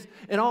those things,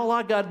 and all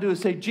I got to do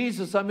is say,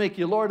 Jesus, I make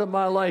you Lord of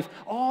my life.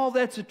 All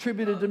that's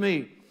attributed to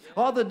me.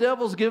 Oh, the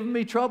devil's giving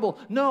me trouble.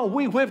 No,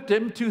 we whipped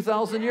him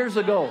 2,000 years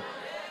ago.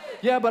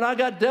 Yeah, but I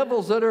got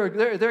devils that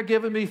they're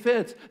giving me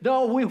fits.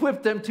 No, we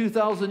whipped them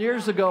 2,000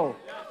 years ago.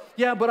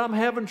 Yeah, but I'm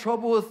having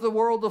trouble with the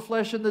world, the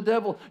flesh, and the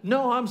devil.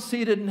 No, I'm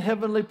seated in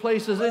heavenly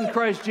places in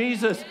Christ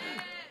Jesus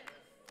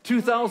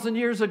 2,000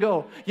 years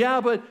ago. Yeah,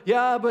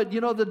 but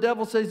you know, the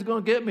devil says he's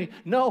going to get me.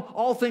 No,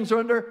 all things are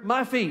under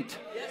my feet.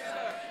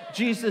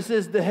 Jesus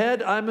is the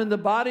head. I'm in the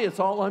body. It's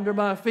all under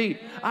my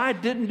feet. I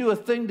didn't do a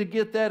thing to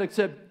get that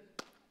except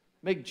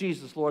make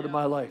Jesus Lord of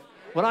my life.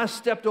 When I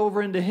stepped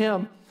over into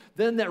him,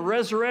 then that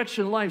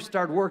resurrection life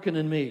started working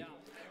in me.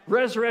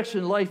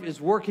 Resurrection life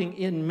is working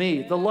in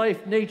me. The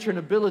life, nature, and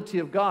ability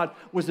of God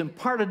was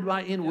imparted to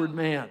my inward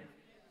man.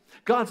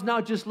 God's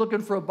not just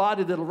looking for a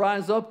body that'll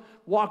rise up,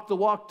 walk the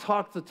walk,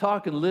 talk the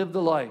talk, and live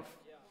the life.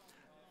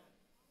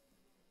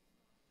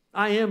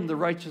 I am the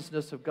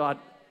righteousness of God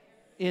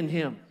in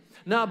him.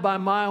 Not by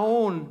my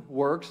own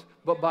works,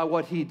 but by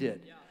what he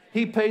did.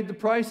 He paid the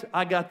price,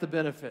 I got the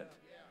benefit.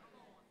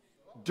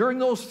 During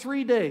those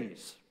 3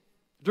 days,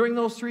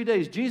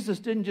 Jesus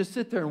didn't just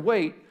sit there and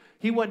wait.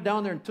 He went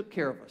down there and took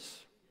care of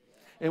us.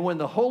 And when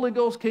the Holy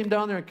Ghost came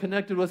down there and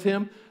connected with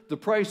him, the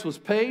price was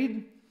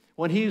paid.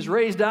 When he's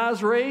raised, I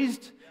was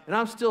raised, and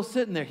I'm still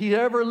sitting there. He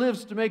ever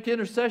lives to make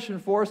intercession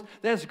for us,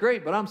 that's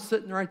great, but I'm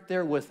sitting right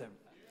there with him.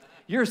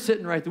 You're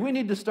sitting right there. We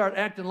need to start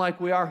acting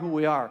like we are who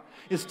we are.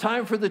 It's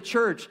time for the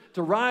church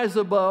to rise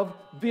above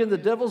being the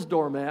devil's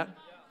doormat.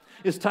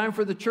 It's time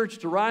for the church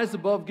to rise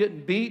above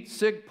getting beat,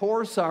 sick,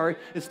 poor, sorry.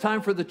 It's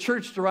time for the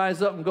church to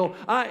rise up and go,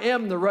 I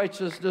am the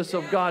righteousness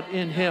of God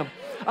in him.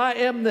 I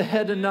am the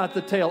head and not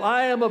the tail.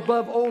 I am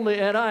above only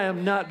and I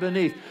am not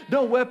beneath.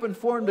 No weapon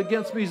formed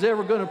against me is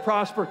ever going to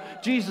prosper.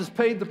 Jesus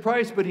paid the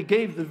price, but he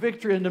gave the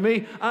victory unto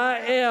me. I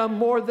am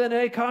more than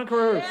a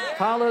conqueror.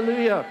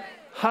 Hallelujah.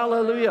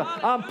 Hallelujah.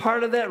 I'm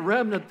part of that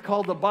remnant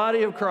called the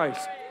body of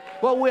Christ.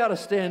 Well, we ought to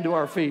stand to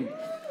our feet.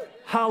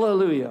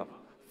 Hallelujah.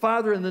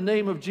 Father, in the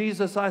name of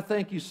Jesus, I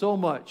thank you so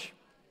much.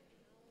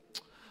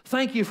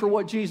 Thank you for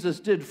what Jesus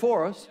did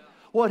for us,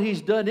 what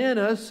he's done in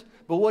us,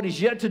 but what he's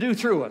yet to do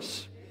through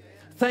us.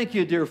 Thank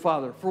you, dear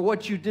Father, for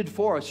what you did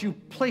for us. You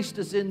placed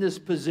us in this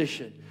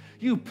position.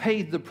 You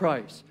paid the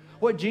price.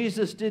 What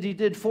Jesus did, he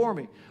did for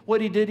me. What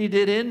he did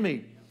in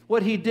me.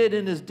 What he did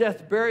in his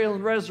death, burial,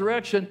 and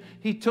resurrection,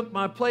 he took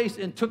my place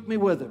and took me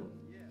with him.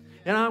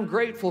 And I'm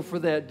grateful for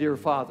that, dear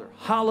Father.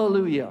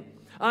 Hallelujah.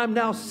 I'm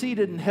now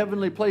seated in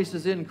heavenly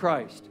places in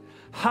Christ.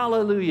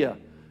 Hallelujah.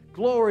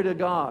 Glory to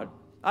God.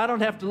 I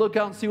don't have to look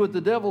out and see what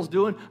the devil's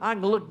doing. I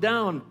can look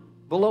down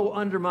below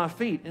under my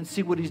feet and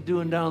see what he's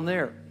doing down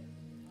there.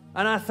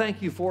 And I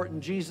thank you for it in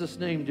Jesus'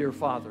 name, dear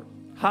Father.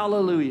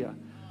 Hallelujah.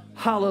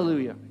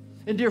 Hallelujah.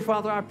 And dear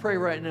Father, I pray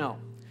right now,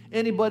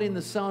 anybody in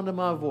the sound of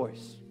my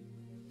voice,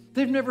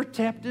 they've never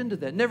tapped into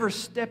that, never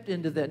stepped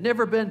into that,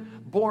 never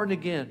been born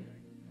again,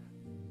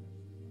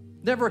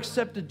 never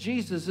accepted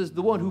Jesus as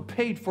the one who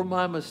paid for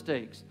my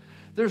mistakes.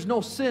 There's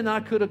no sin I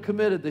could have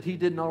committed that he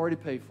didn't already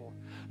pay for.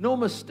 No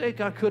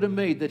mistake I could have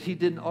made that he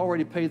didn't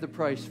already pay the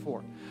price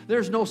for.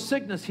 There's no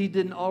sickness he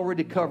didn't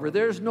already cover.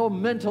 There's no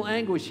mental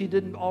anguish he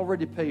didn't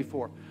already pay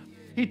for.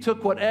 He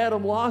took what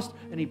Adam lost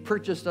and he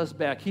purchased us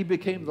back. He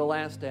became the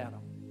last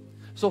Adam.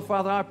 So,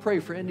 Father, I pray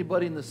for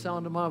anybody in the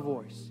sound of my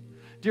voice.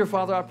 Dear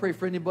Father, I pray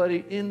for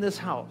anybody in this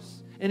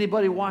house,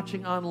 anybody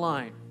watching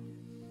online.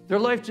 Their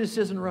life just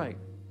isn't right.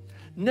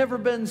 Never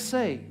been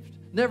saved,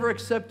 never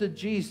accepted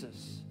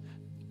Jesus.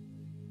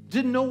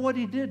 Didn't know what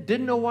he did,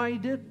 didn't know why he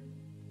did,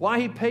 why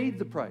he paid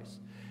the price.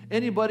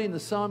 Anybody in the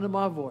sound of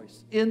my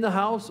voice, in the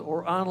house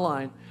or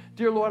online,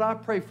 dear Lord, I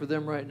pray for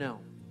them right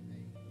now.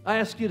 I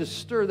ask you to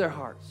stir their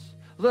hearts.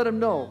 Let them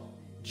know,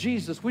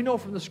 Jesus, we know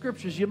from the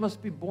scriptures you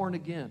must be born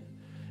again.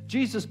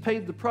 Jesus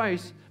paid the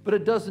price, but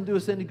it doesn't do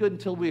us any good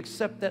until we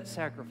accept that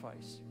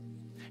sacrifice.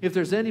 If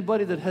there's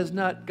anybody that has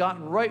not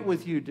gotten right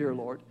with you, dear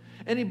Lord,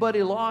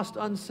 anybody lost,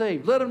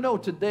 unsaved, let them know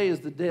today is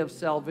the day of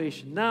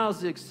salvation. Now's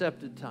the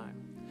accepted time.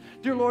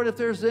 Dear Lord, if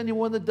there's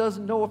anyone that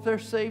doesn't know if they're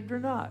saved or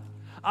not,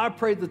 I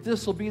pray that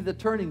this will be the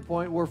turning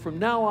point where from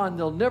now on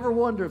they'll never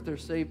wonder if they're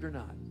saved or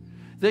not.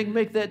 They can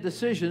make that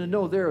decision and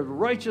know they're the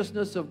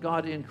righteousness of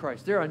God in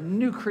Christ. They're a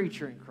new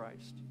creature in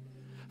Christ.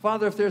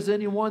 Father, if there's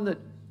anyone that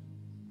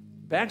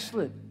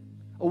backslid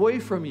away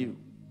from you,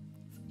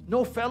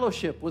 no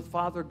fellowship with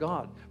Father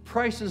God,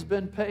 price has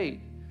been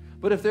paid.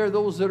 But if there are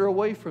those that are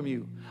away from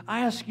you, I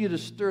ask you to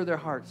stir their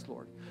hearts,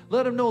 Lord.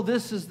 Let them know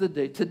this is the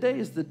day. Today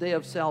is the day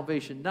of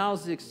salvation.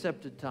 Now's the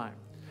accepted time.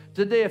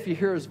 Today, if you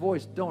hear his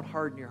voice, don't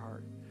harden your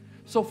heart.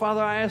 So,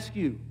 Father, I ask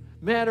you,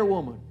 man or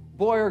woman,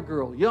 boy or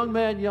girl, young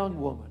man, young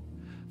woman,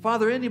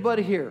 Father,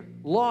 anybody here,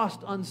 lost,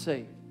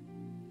 unsaved,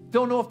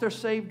 don't know if they're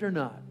saved or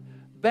not,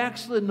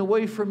 backslidden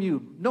away from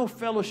you, no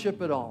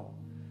fellowship at all.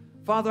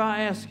 Father,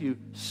 I ask you,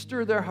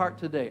 stir their heart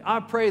today. I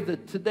pray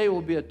that today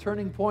will be a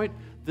turning point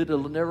that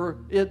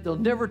they'll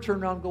never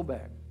turn around and go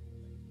back.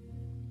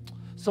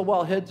 So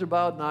while heads are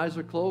bowed and eyes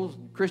are closed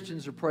and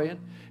Christians are praying,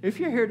 if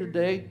you're here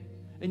today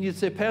and you'd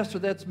say, Pastor,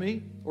 that's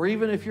me, or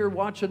even if you're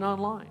watching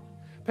online,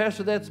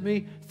 Pastor, that's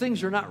me,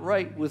 things are not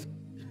right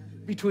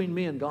between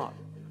me and God.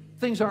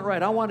 Things aren't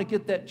right. I want to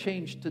get that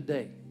changed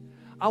today.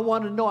 I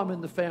want to know I'm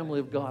in the family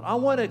of God. I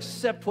want to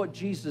accept what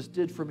Jesus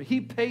did for me.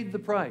 He paid the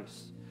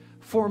price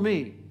for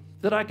me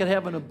that I could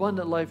have an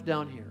abundant life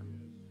down here.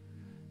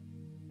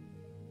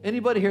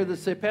 Anybody here that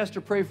say,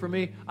 Pastor, pray for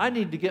me. I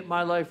need to get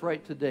my life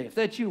right today. If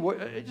that's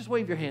you, just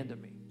wave your hand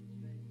at me.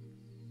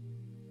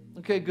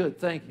 Okay, good.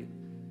 Thank you.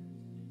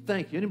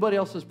 Thank you. Anybody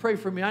else says, pray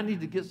for me. I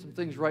need to get some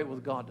things right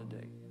with God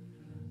today.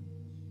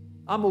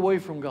 I'm away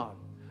from God.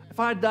 If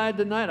I died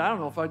tonight, I don't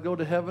know if I'd go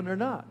to heaven or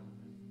not.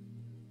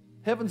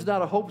 Heaven's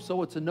not a hope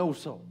so, it's a no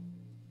so.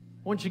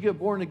 Once you get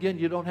born again,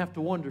 you don't have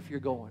to wonder if you're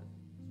going.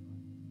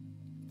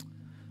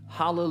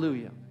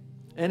 Hallelujah.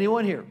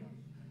 Anyone here?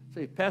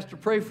 Say, Pastor,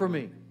 pray for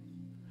me.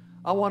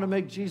 I want to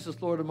make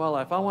Jesus Lord of my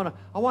life. I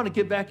want to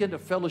get back into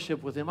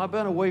fellowship with him. I've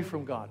been away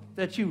from God.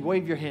 That's you.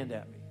 Wave your hand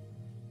at me.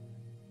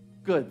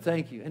 Good.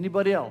 Thank you.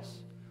 Anybody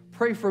else?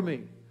 pray for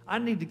me. I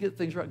need to get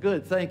things right.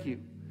 Good, thank you.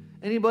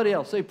 Anybody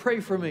else? Say, pray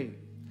for me.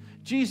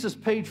 Jesus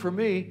paid for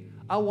me.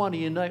 I want to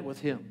unite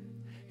with him.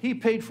 He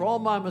paid for all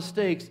my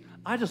mistakes.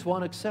 I just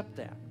want to accept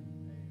that.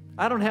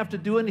 I don't have to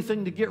do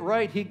anything to get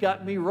right. He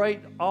got me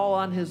right all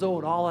on his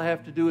own. All I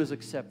have to do is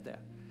accept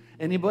that.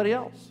 Anybody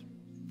else?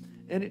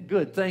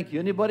 Good, thank you.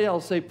 Anybody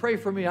else? Say, pray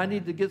for me. I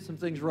need to get some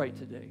things right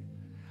today.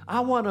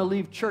 I want to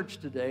leave church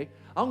today.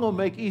 I'm going to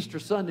make Easter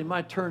Sunday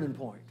my turning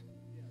point.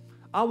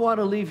 I want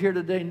to leave here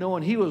today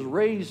knowing he was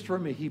raised for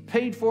me. He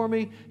paid for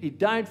me. He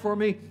died for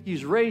me.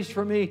 He's raised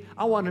for me.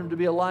 I want him to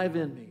be alive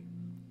in me.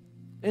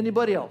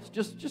 Anybody else?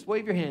 Just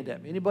wave your hand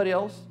at me. Anybody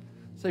else?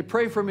 Say,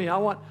 pray for me. I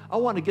want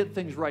to get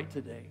things right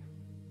today.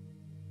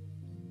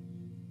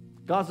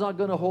 God's not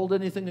going to hold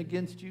anything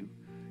against you.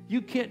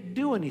 You can't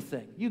do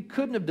anything. You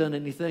couldn't have done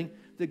anything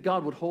that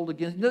God would hold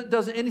against you.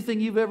 Doesn't anything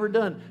you've ever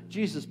done,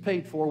 Jesus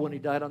paid for when he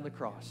died on the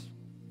cross.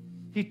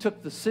 He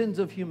took the sins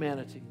of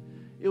humanity.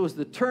 It was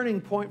the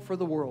turning point for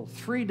the world.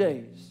 3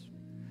 days.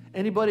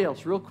 Anybody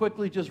else? Real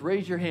quickly, just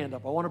raise your hand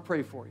up. I want to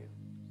pray for you.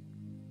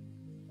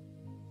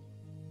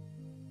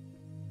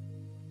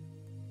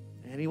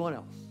 Anyone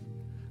else?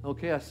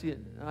 Okay, I see it.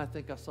 I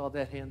think I saw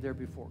that hand there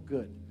before.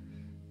 Good.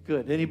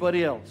 Good.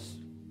 Anybody else?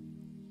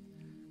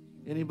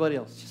 Anybody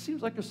else? It just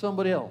seems like there's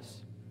somebody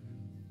else.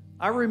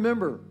 I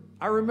remember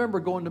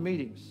going to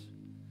meetings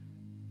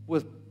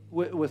with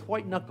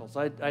white knuckles.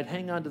 I'd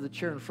hang on to the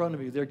chair in front of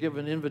me. They're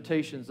giving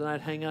invitations, and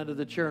I'd hang on to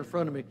the chair in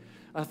front of me.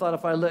 I thought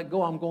if I let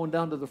go, I'm going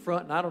down to the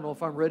front, and I don't know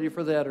if I'm ready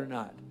for that or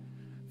not.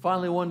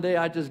 Finally, one day,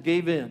 I just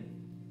gave in.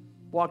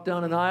 Walked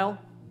down an aisle,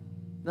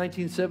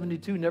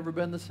 1972, never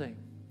been the same.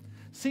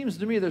 Seems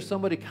to me there's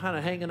somebody kind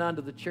of hanging on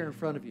to the chair in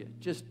front of you.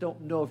 Just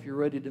don't know if you're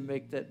ready to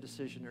make that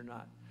decision or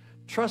not.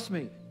 Trust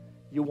me,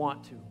 you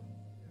want to.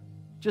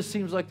 Just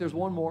seems like there's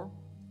one more.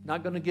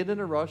 Not going to get in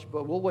a rush,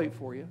 but we'll wait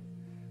for you.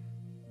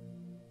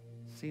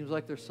 Seems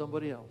like there's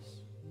somebody else.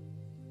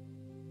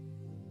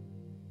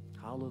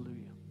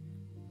 Hallelujah.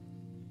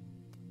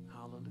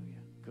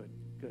 Hallelujah. Good,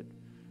 good.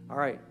 All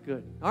right,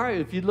 good. All right,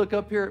 if you look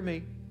up here at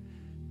me,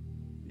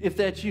 if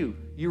that's you,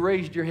 you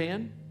raised your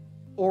hand,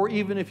 or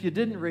even if you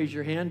didn't raise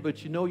your hand,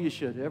 but you know you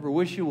should have, or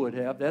wish you would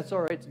have, that's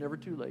all right, it's never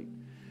too late.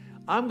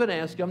 I'm going to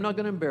ask you, I'm not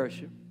going to embarrass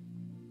you,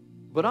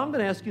 but I'm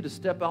going to ask you to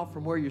step out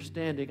from where you're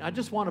standing. I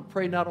just want to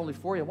pray not only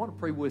for you, I want to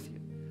pray with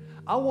you.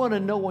 I want to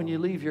know when you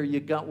leave here,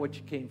 you got what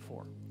you came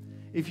for.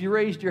 If you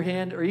raised your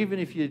hand, or even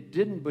if you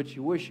didn't, but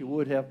you wish you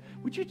would have,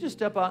 would you just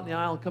step out in the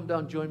aisle and come down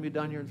and join me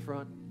down here in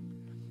front?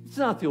 It's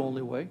not the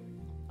only way.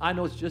 I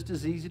know it's just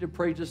as easy to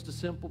pray just a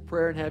simple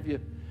prayer and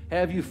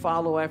have you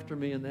follow after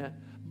me in that.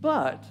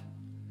 But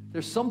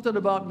there's something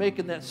about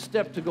making that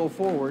step to go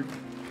forward.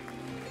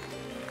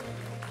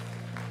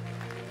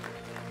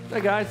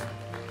 Hey, guys.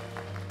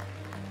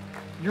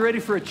 You ready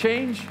for a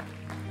change?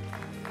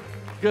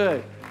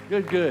 Good,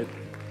 good, good.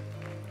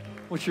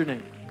 What's your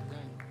name?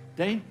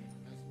 Dane?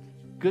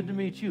 Good to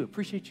meet you.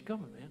 Appreciate you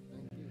coming, man.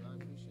 Thank you. I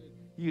appreciate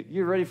it.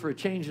 You're ready for a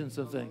change in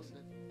some things.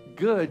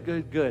 Good,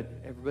 good, good.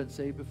 Ever been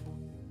saved before?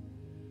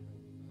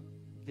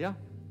 Yeah?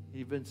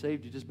 You've been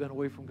saved? You've just been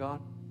away from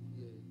God?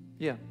 Yeah.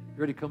 Yeah.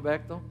 You ready to come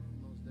back, though?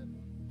 Most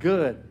definitely.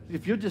 Good.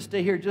 If you'll just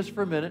stay here just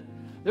for a minute.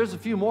 There's a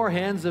few more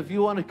hands. If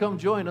you want to come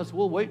join us,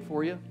 we'll wait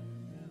for you.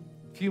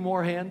 A few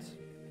more hands.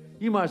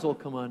 You might as well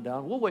come on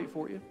down. We'll wait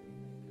for you.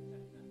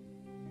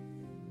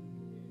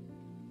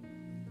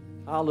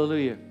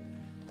 Hallelujah.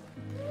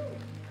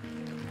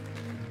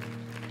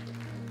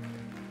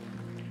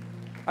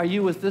 Are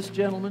you with this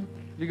gentleman?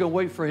 You're going to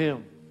wait for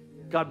him.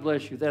 God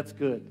bless you. That's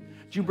good.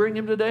 Did you bring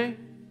him today?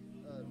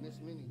 Miss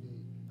Minnie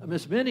did.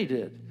 Miss Minnie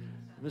did.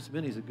 Miss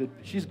Minnie's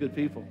she's good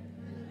people.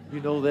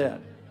 You know that.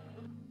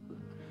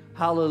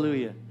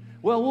 Hallelujah.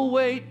 Well, we'll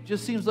wait.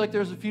 Just seems like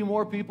there's a few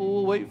more people.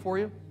 We'll wait for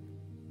you.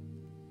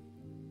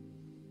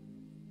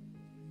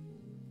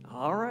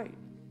 All right.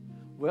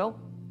 Well,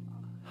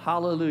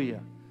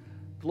 hallelujah.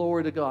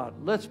 Glory to God.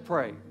 Let's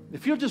pray.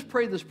 If you'll just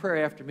pray this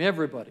prayer after me,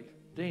 everybody.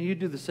 Then you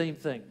do the same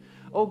thing.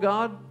 Oh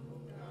God,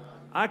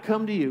 I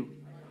come to you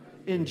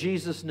in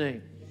Jesus'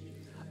 name.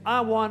 I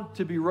want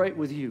to be right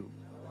with you.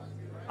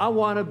 I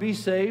want to be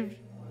saved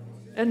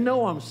and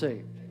know I'm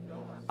saved.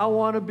 I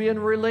want to be in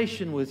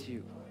relation with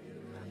you.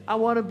 I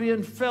want to be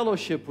in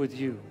fellowship with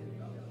you.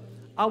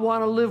 I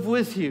want to live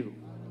with you.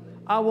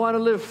 I want to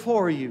live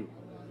for you.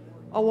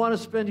 I want to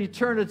spend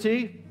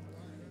eternity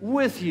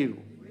with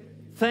you.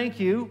 Thank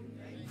you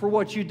for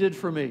what you did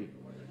for me.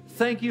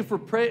 Thank you for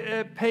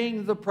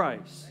paying the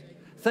price.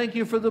 Thank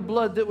you for the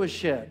blood that was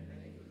shed.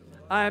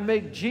 I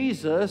make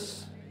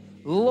Jesus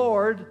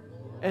Lord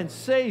and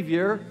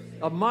Savior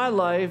of my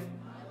life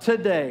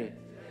today.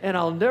 And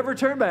I'll never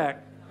turn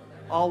back.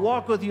 I'll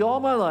walk with you all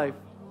my life.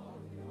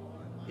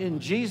 In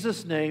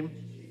Jesus' name,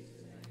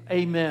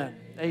 amen.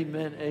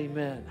 Amen,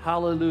 amen.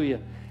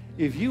 Hallelujah.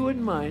 If you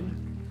wouldn't mind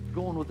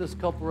going with this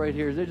couple right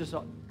here, they're just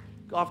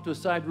off to a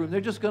side room. They're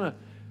just going to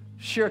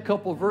share a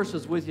couple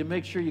verses with you.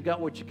 Make sure you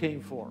got what you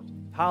came for.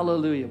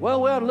 Hallelujah.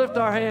 Well, we ought to lift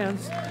our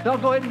hands. Now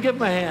go ahead and give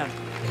them a hand.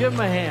 Give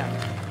them a hand.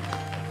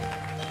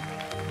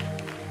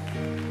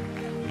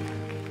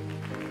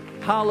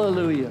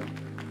 Hallelujah.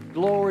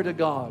 Glory to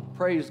God.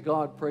 Praise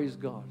God. Praise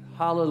God.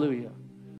 Hallelujah.